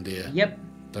new around here. Yep.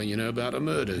 Don't you know about the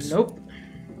murders? Nope.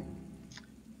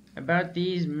 About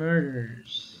these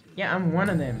murders. Yeah, I'm one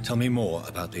of them. Tell me more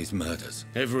about these murders.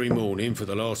 Every morning for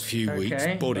the last few weeks,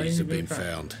 bodies have been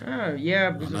found. Oh, yeah.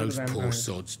 And those poor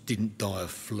sods didn't die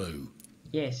of flu.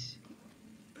 Yes.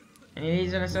 Any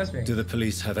leads on a suspect? Do the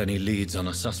police have any leads on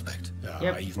a suspect?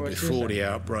 Yep, even before the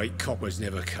outbreak, coppers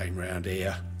never came round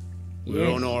here. We're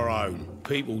on our own.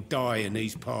 People die in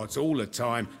these parts all the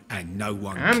time, and no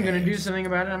one cares. I'm gonna do something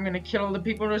about it. I'm gonna kill all the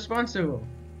people responsible.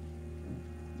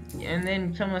 And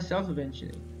then kill myself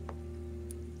eventually.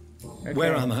 Okay.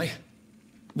 Where am I?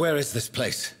 Where is this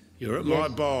place? You're at my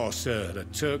bar, sir, the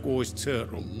Turquoise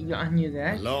Turtle. I knew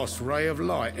that. The last ray of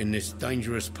light in this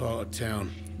dangerous part of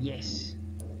town. Yes.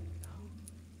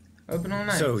 Open all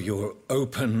night. So you're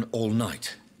open all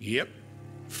night? Yep.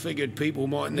 Figured people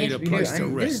might need a place to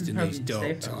rest in these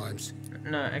dark times.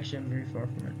 No, actually I'm very far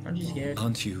from it. Aren't you scared?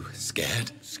 Aren't you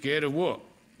scared? Scared of what?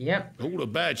 Yep. All the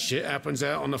bad shit happens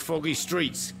out on the foggy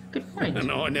streets. Good point.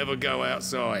 And I never go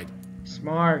outside.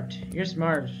 Smart. You're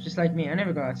smart. Just like me. I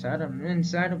never go outside. I'm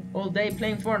inside all day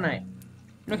playing Fortnite.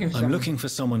 I'm looking for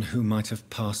someone who might have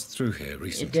passed through here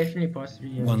recently. It definitely passed through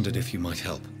here. Wondered if you might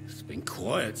help. It's been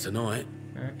quiet tonight.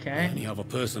 Okay. The only other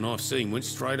person I've seen went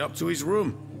straight up to his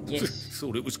room. Yes.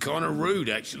 Thought it was kind of rude,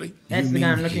 actually. That's the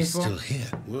guy I'm looking for. Still here?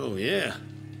 Well, yeah.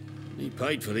 He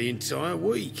paid for the entire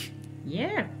week.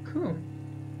 Yeah, cool.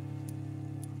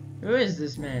 Who is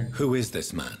this man? Who is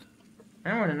this man?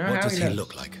 I want to know what how does he he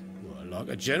looks. look like? Well, like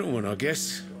a gentleman, I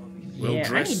guess. Well Yeah,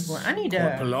 dressed. I need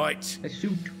quite polite. a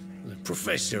suit. A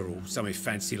professor or something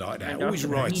fancy like that. And Always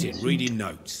doctor, I need a writing, suit. reading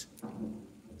notes.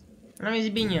 How long has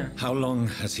he been here? How long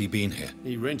has he been here?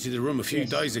 He rented the room a few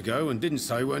days ago and didn't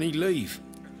say when he'd leave.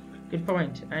 Good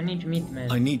point. I need to meet the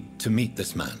man. I need to meet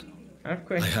this man. I have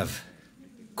questions. I have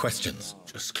questions.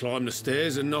 Just climb the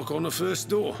stairs and knock on the first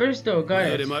door. First door, got I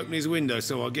heard it. him open his window,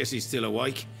 so I guess he's still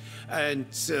awake. And,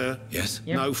 sir, Yes?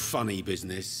 Yep. no funny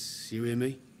business. You hear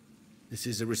me? This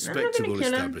is a respectable kill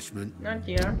him. establishment. Not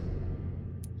here.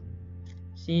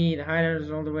 See, the hideout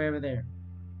is all the way over there.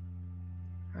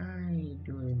 I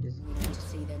doing this.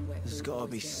 There's gotta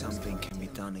be something can be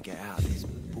done to get out of this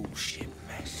bullshit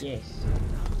mess. Yes.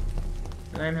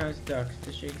 Limehouse Docks,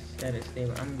 district status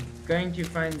stable. I'm going to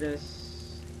find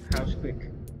this house quick.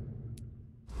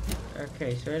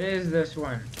 Okay, so it is this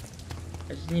one.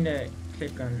 I just need to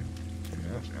click on.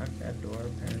 Nope, not that door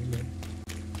apparently.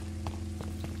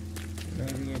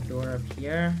 Maybe a door up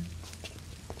here.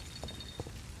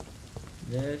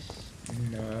 This,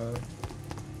 no.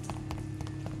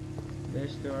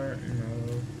 This door,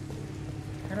 no.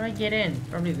 How do I get in?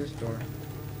 Probably this door.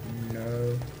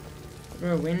 No.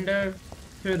 Through a window?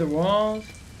 Through the walls?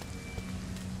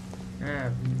 I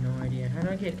have no idea. How do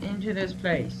I get into this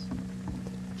place?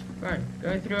 Come on,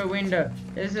 go through a window.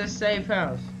 This is a safe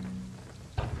house.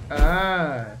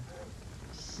 Ah.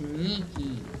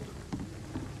 Sneaky.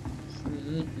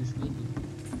 Sneaky.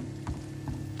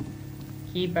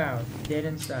 Keep out. Dead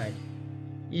inside.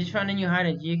 You just found a new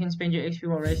hideout. You can spend your XP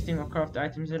while resting or craft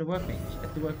items at a workbench.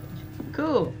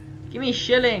 Cool. Give me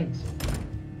shillings.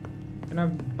 Gonna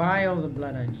buy all the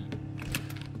blood I need.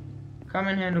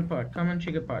 Common handle part. Common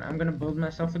trigger part. I'm gonna build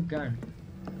myself a gun.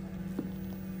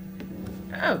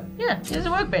 Oh, yeah. Here's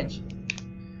a workbench.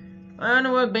 On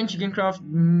a workbench, you can craft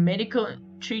medical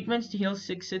treatments to heal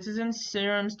sick citizens,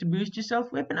 serums to boost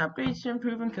yourself, weapon upgrades to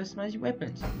improve and customize your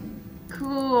weapons.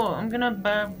 Cool. I'm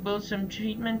gonna build some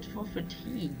treatment for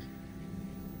fatigue.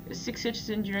 A sick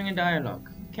citizen during a dialogue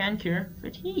can cure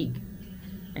fatigue.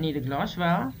 I need a glass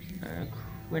vial,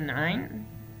 quinine,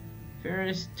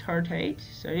 ferrous tartrate,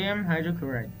 sodium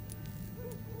hydrochloride,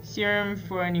 serum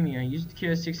for anemia used to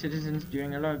cure sick citizens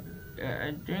during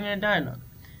a dialogue.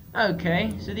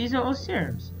 Okay, so these are all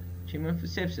serums. Treatment for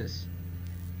sepsis.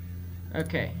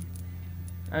 Okay.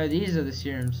 Oh, these are the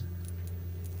serums.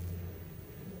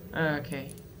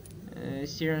 Okay.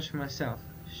 Serums for myself.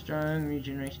 Strong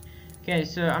regeneration. Okay,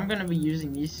 so I'm gonna be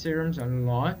using these serums a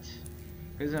lot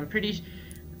because I'm pretty.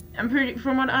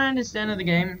 From what I understand of the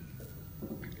game,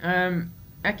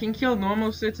 I can kill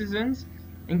normal citizens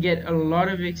and get a lot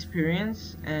of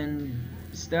experience and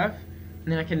stuff,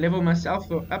 and then I can level myself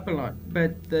up a lot.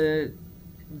 But the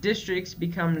districts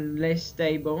become less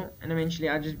stable, and eventually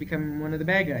I just become one of the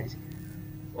bad guys.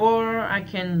 Or I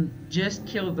can just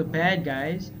kill the bad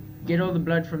guys, get all the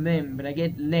blood from them, but I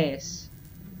get less,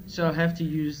 so I have to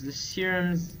use the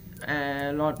serums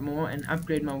a lot more and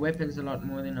upgrade my weapons a lot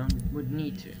more than I would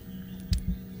need to.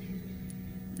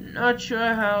 Not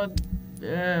sure how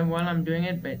while I'm doing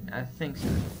it, but I think so.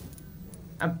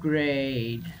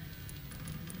 Upgrade.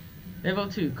 Level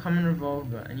 2, common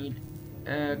revolver. I need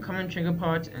common trigger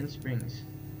part and springs.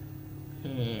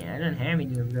 Yeah, I don't have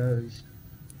any of those.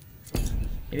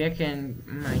 Maybe I can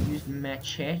use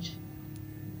machete.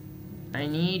 I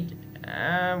need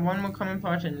one more common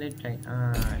part and lead plate.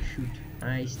 Shoot.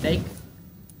 My steak.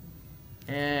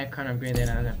 Can't upgrade that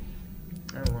either.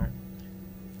 Oh well.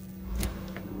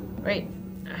 Wait.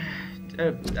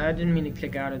 I didn't mean to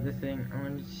click out of the thing. I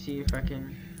wanted to see if I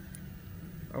can.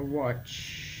 A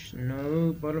watch.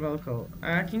 No. Bottle of alcohol.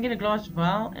 I can get a glass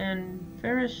vial and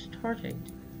ferrous tartrate.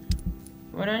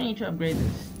 What do I need to upgrade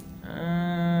this?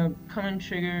 Common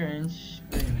trigger and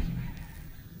springs.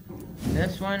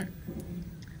 This one.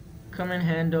 Common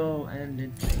handle and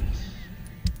lid plate.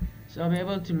 So I'll be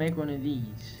able to make one of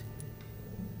these.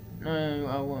 No,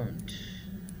 I won't.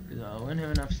 Because I won't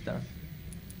have enough stuff.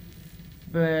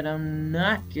 But I'm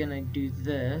not gonna do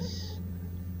this.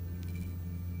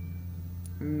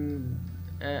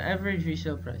 Average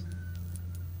resale price.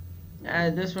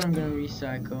 This one I'm gonna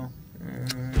recycle.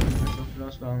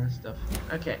 Lost vial and stuff.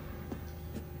 Okay.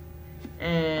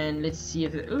 And let's see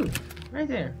if it. Ooh, right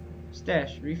there.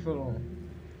 Stash, refill all.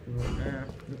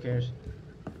 Who cares?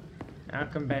 I'll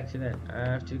come back to that. I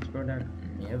have to explore down.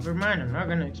 Never mind, I'm not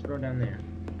gonna explore down there.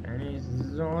 And this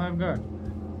is all I've got.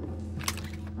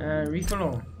 Refill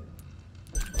all.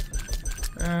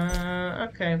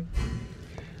 Okay.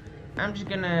 I'm just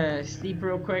gonna sleep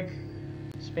real quick.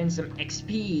 Spend some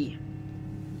XP.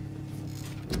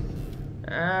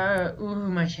 Ooh,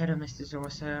 my shadow mist is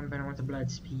awesome, but I want the blood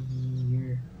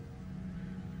spear.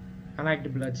 I like the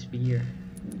blood spear.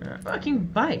 Fucking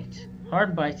bite.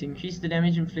 Hard biting. Increase the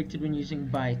damage inflicted when using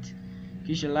bite.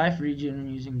 Increase your life regen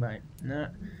when using bite. No.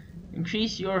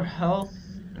 Increase your health,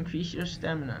 increase your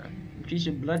stamina, increase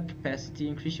your blood capacity,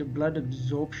 increase your blood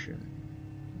absorption.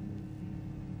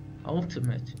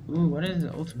 Ultimate. Ooh, what is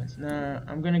the ultimate? Nah,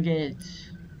 I'm gonna get...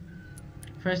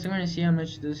 First, I'm gonna see how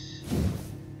much this...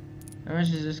 How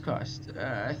much does this cost?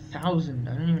 1,000.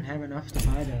 I don't even have enough to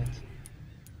buy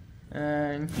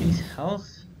that. Increase health.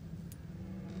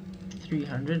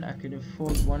 300. I could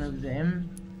afford one of them.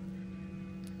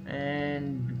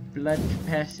 And blood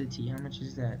capacity. How much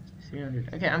is that?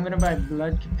 300. Okay, I'm gonna buy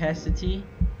blood capacity.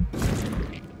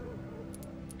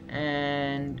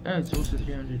 And oh, it's also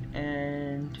 300.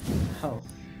 And health.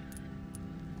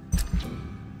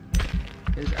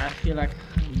 Because I feel like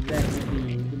that would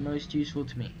be the most useful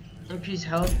to me. Increase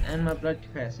health and my blood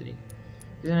capacity.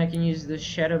 Then I can use the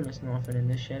shadow mist more often, and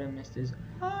the shadow mist is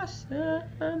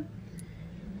awesome.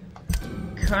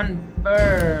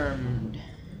 Confirmed.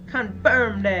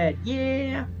 Confirmed that,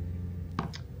 yeah.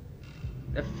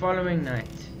 The following night.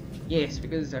 Yes,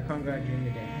 because I can't go out during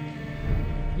the day.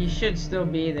 He should still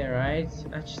be there, right?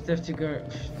 I just have to go.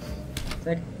 It's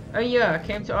like, oh yeah, I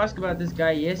came to ask about this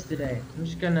guy yesterday. I'm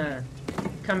just gonna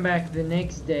come back the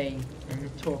next day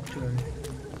and talk to him.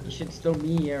 He should still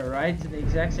be here, right? The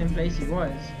exact same place he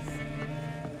was.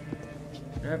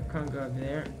 Nope, can't go up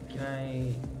there. Can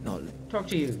I talk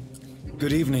to you?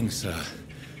 Good evening, sir.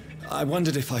 I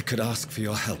wondered if I could ask for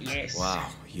your help. Yes. Wow,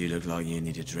 you look like you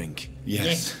need a drink.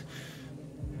 Yes.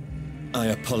 I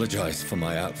apologize for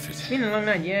my outfit. It's been a long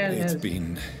night, yeah. It's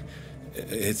been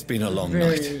a long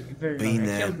night. Very Been long.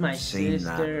 there, I killed my seen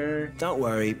sister. that. Don't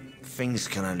worry, things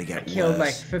can only get worse. Killed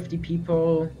like 50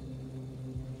 people.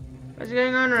 What's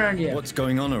going on around here? What's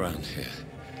going on around here?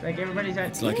 Like everybody's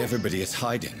hiding. It's like everybody is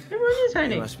hiding. Everyone is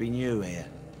hiding. You must be new here.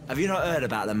 Have you not heard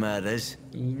about the murders?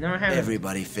 No, I haven't.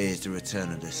 Everybody fears the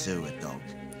return of the sewer dog.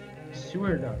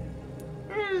 Sewer dog.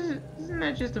 Isn't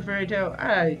that just a fairy tale?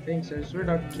 I think so. Sewer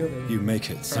dog killed him. You make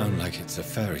it sound like it's a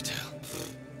fairy tale.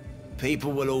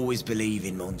 People will always believe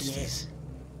in monsters. Yes.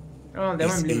 Oh, they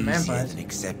won't believe in It's easier vampires. than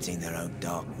accepting their own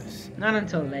darkness. Not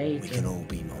until later. We can all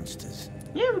be monsters.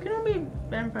 Yeah, we can all be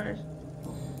vampires.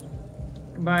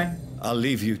 Goodbye. I'll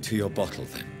leave you to your bottle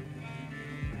then.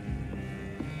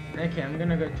 Okay, I'm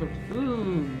gonna go talk to...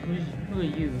 Ooh, who are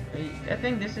you? I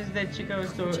think this is the chick I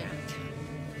was talking...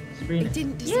 Sabrina. It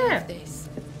didn't deserve this.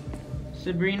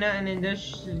 Sabrina, and then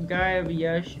this guy over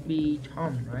here should be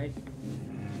Tom, right?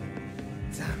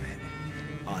 Damn it.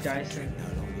 I think Dyson. drink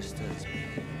no longer stirs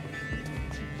me.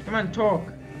 Come on, talk.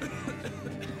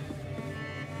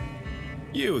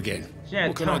 You again. Yeah,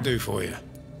 what can I Tom. do for you?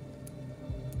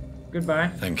 Goodbye.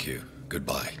 Thank you.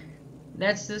 Goodbye.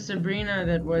 That's the Sabrina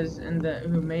that was in the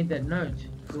who made that note.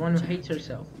 The one who hates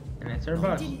herself. And that's her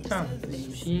boss, Tom.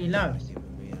 She loves.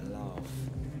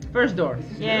 First door.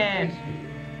 Yeah.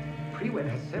 Freewen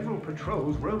has several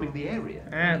patrols roaming the area.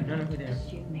 I don't know who they are.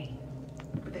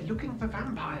 But they're looking for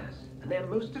vampires, and they're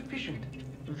most efficient.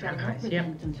 Vampires, yep.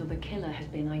 Until the killer has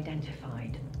been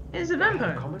identified. It's a I have a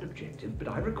vampire. common objective, but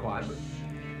I require...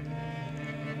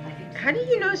 How do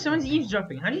you know someone's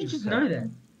eavesdropping? How do you just know that?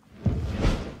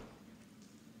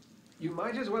 You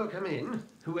might as well come in,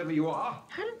 whoever you are.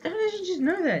 How did she just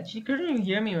know that? She couldn't even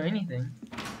hear me or anything.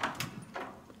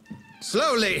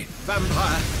 Slowly,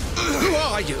 vampire. Who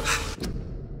are you?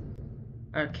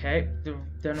 Okay,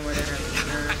 don't know what that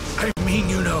happened. I mean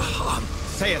you no harm,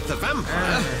 saith the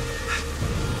vampire.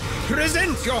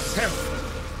 Present yourself.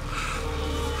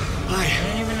 I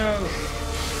don't even know.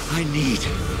 I need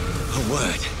a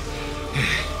word.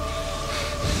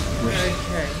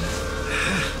 Okay.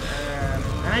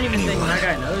 I don't even think my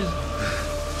guy knows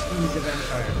he's a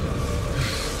vampire.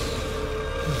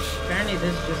 Apparently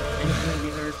this just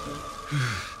instantly hurts me.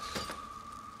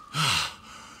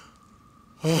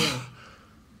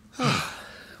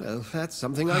 Well, that's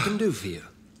something I can do for you.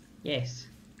 Yes.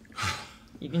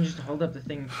 You can just hold up the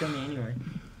thing and kill me anyway.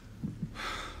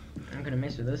 I'm gonna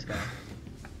mess with this guy.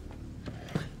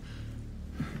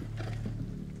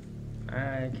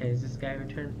 Okay, is this guy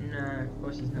returned? Nah, of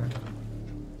course he's not.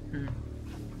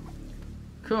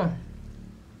 Cool.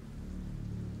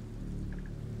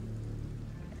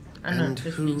 And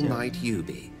who might you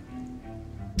be?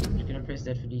 You're gonna press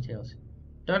that for details.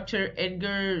 Dr.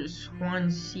 Edgar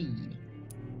Swansea.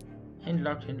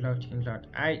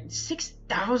 Handlocked.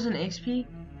 6,000 XP?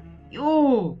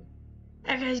 Yo!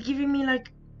 That guy's giving me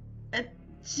like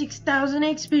 6,000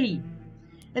 XP!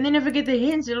 And then if I get the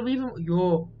hints, it'll be even...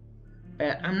 Yo!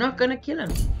 I'm not gonna kill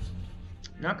him.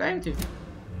 Not going to.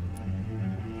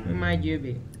 Who might you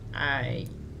be? I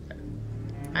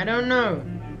don't know.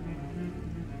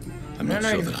 I'm not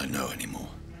sure that I know anymore.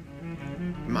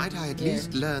 Might I at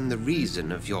least learn the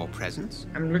reason of your presence?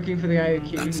 I'm looking for the guy who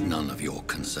killed. That's none of your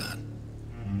concern.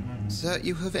 Sir,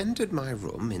 you have entered my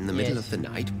room in the middle of the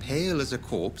night, pale as a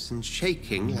corpse and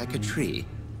shaking like a tree.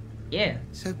 Yeah.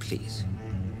 So please,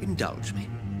 indulge me.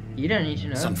 You don't need to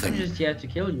know. Something, I'm just here to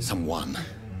kill you. Someone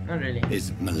Not really.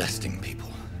 is molesting people.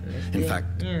 In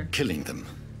fact, killing them.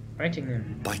 Biting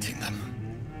them. Biting them.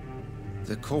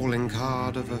 The calling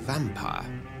card of a vampire.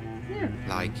 Yeah.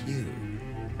 Like you.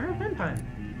 I'm a vampire.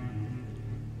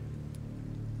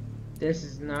 This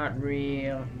is not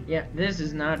real. Yeah, this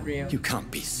is not real. You can't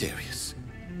be serious.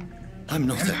 I'm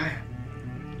not a...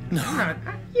 No.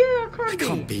 Yeah, I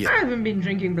can't be. I haven't been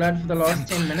drinking blood for the last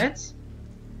 10 minutes.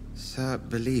 Sir,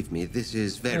 believe me, this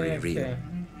is very real.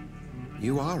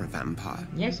 You are a vampire.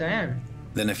 Yes, I am.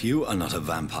 Then if you are not a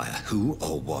vampire, who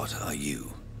or what are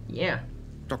you? Yeah.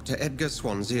 Dr. Edgar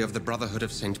Swansea of the Brotherhood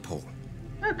of St. Paul.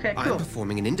 Okay, cool. I am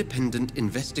performing an independent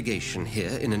investigation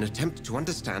here in an attempt to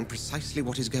understand precisely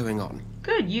what is going on.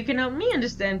 Good, you can help me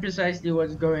understand precisely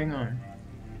what's going on.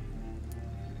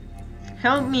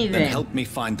 Help me then. Then help me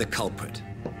find the culprit.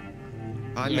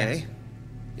 I may.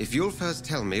 If you'll first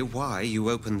tell me why you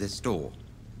opened this door.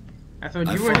 I thought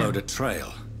I you were... followed a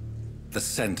trail. The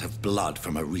scent of blood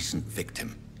from a recent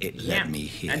victim. It led me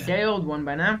here. A day-old one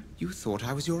by now. You thought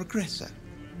I was your aggressor?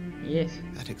 Yes.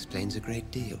 That explains a great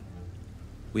deal.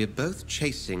 We're both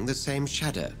chasing the same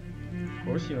shadow. Of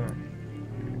course you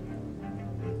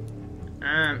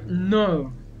are.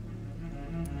 No.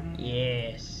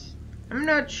 Yes. I'm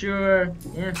not sure.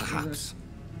 Yeah. Perhaps.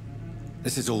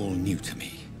 This is all new to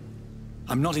me.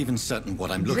 I'm not even certain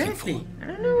what I'm looking for. I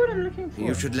don't know what I'm looking for.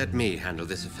 You should let me handle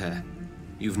this affair.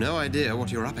 You've no idea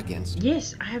what you're up against.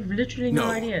 Yes, I have literally no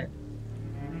idea.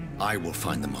 I will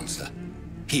find the monster.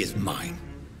 He is mine.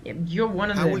 Yeah, you're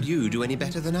one of them. How will you do any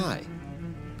better than I?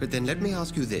 But then let me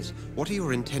ask you this. What are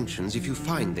your intentions if you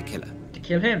find the killer? To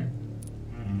kill him.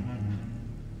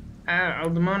 I'll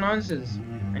demand answers.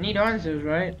 I need answers,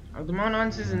 right? I'll demand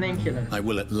answers and then kill him. I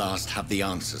will at last have the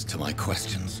answers to my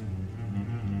questions.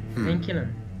 Then kill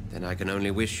him. Then I can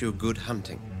only wish you good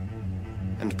hunting.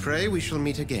 And pray we shall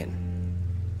meet again.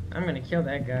 I'm gonna kill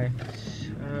that guy.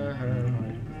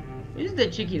 Who's the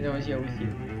chickie that was here with you?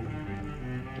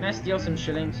 Can I steal some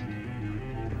shillings?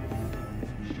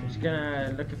 I'm just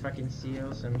gonna look if I can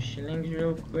steal some shillings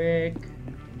real quick.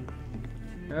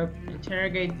 Nope.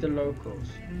 Interrogate the locals.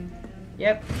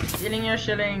 Yep, stealing your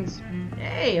shillings.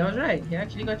 Hey, I was right. He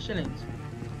actually got shillings.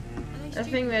 I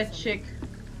think that chick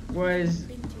was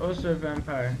also a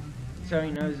vampire. So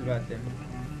he knows about them.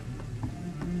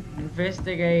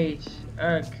 Investigate.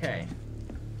 Okay.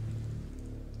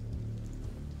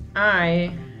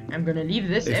 I am gonna leave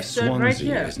this episode right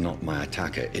here. If Swansea is not my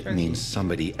attacker, it means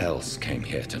somebody else came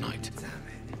here tonight.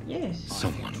 Yes.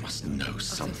 Someone must know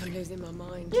something. I'm losing my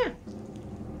mind. Yeah.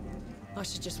 I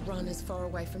should just run as far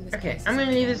away from this Okay, place I'm as I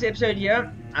gonna leave can. this episode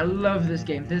here. I love this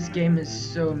game. This game is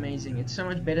so amazing. It's so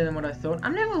much better than what I thought.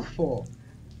 I'm level 4.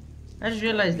 I just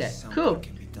realized that. Cool.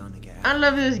 I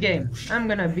love this game. I'm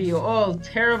gonna be all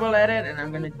terrible at it and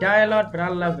I'm gonna die a lot, but I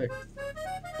love it.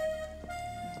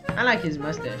 I like his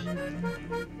mustache.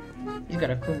 He's got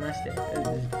a cool mustache.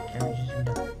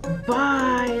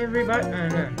 Bye, everybody.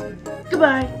 No.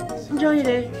 Goodbye. Enjoy your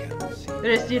day. The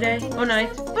rest of your day or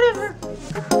night. Whatever.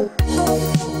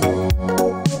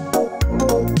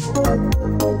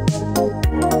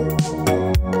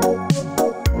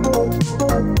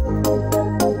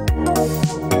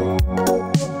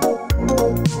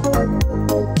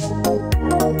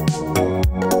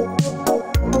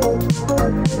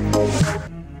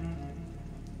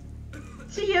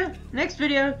 See ya. Next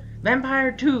video.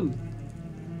 Vampyr 2.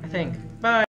 I think. Bye.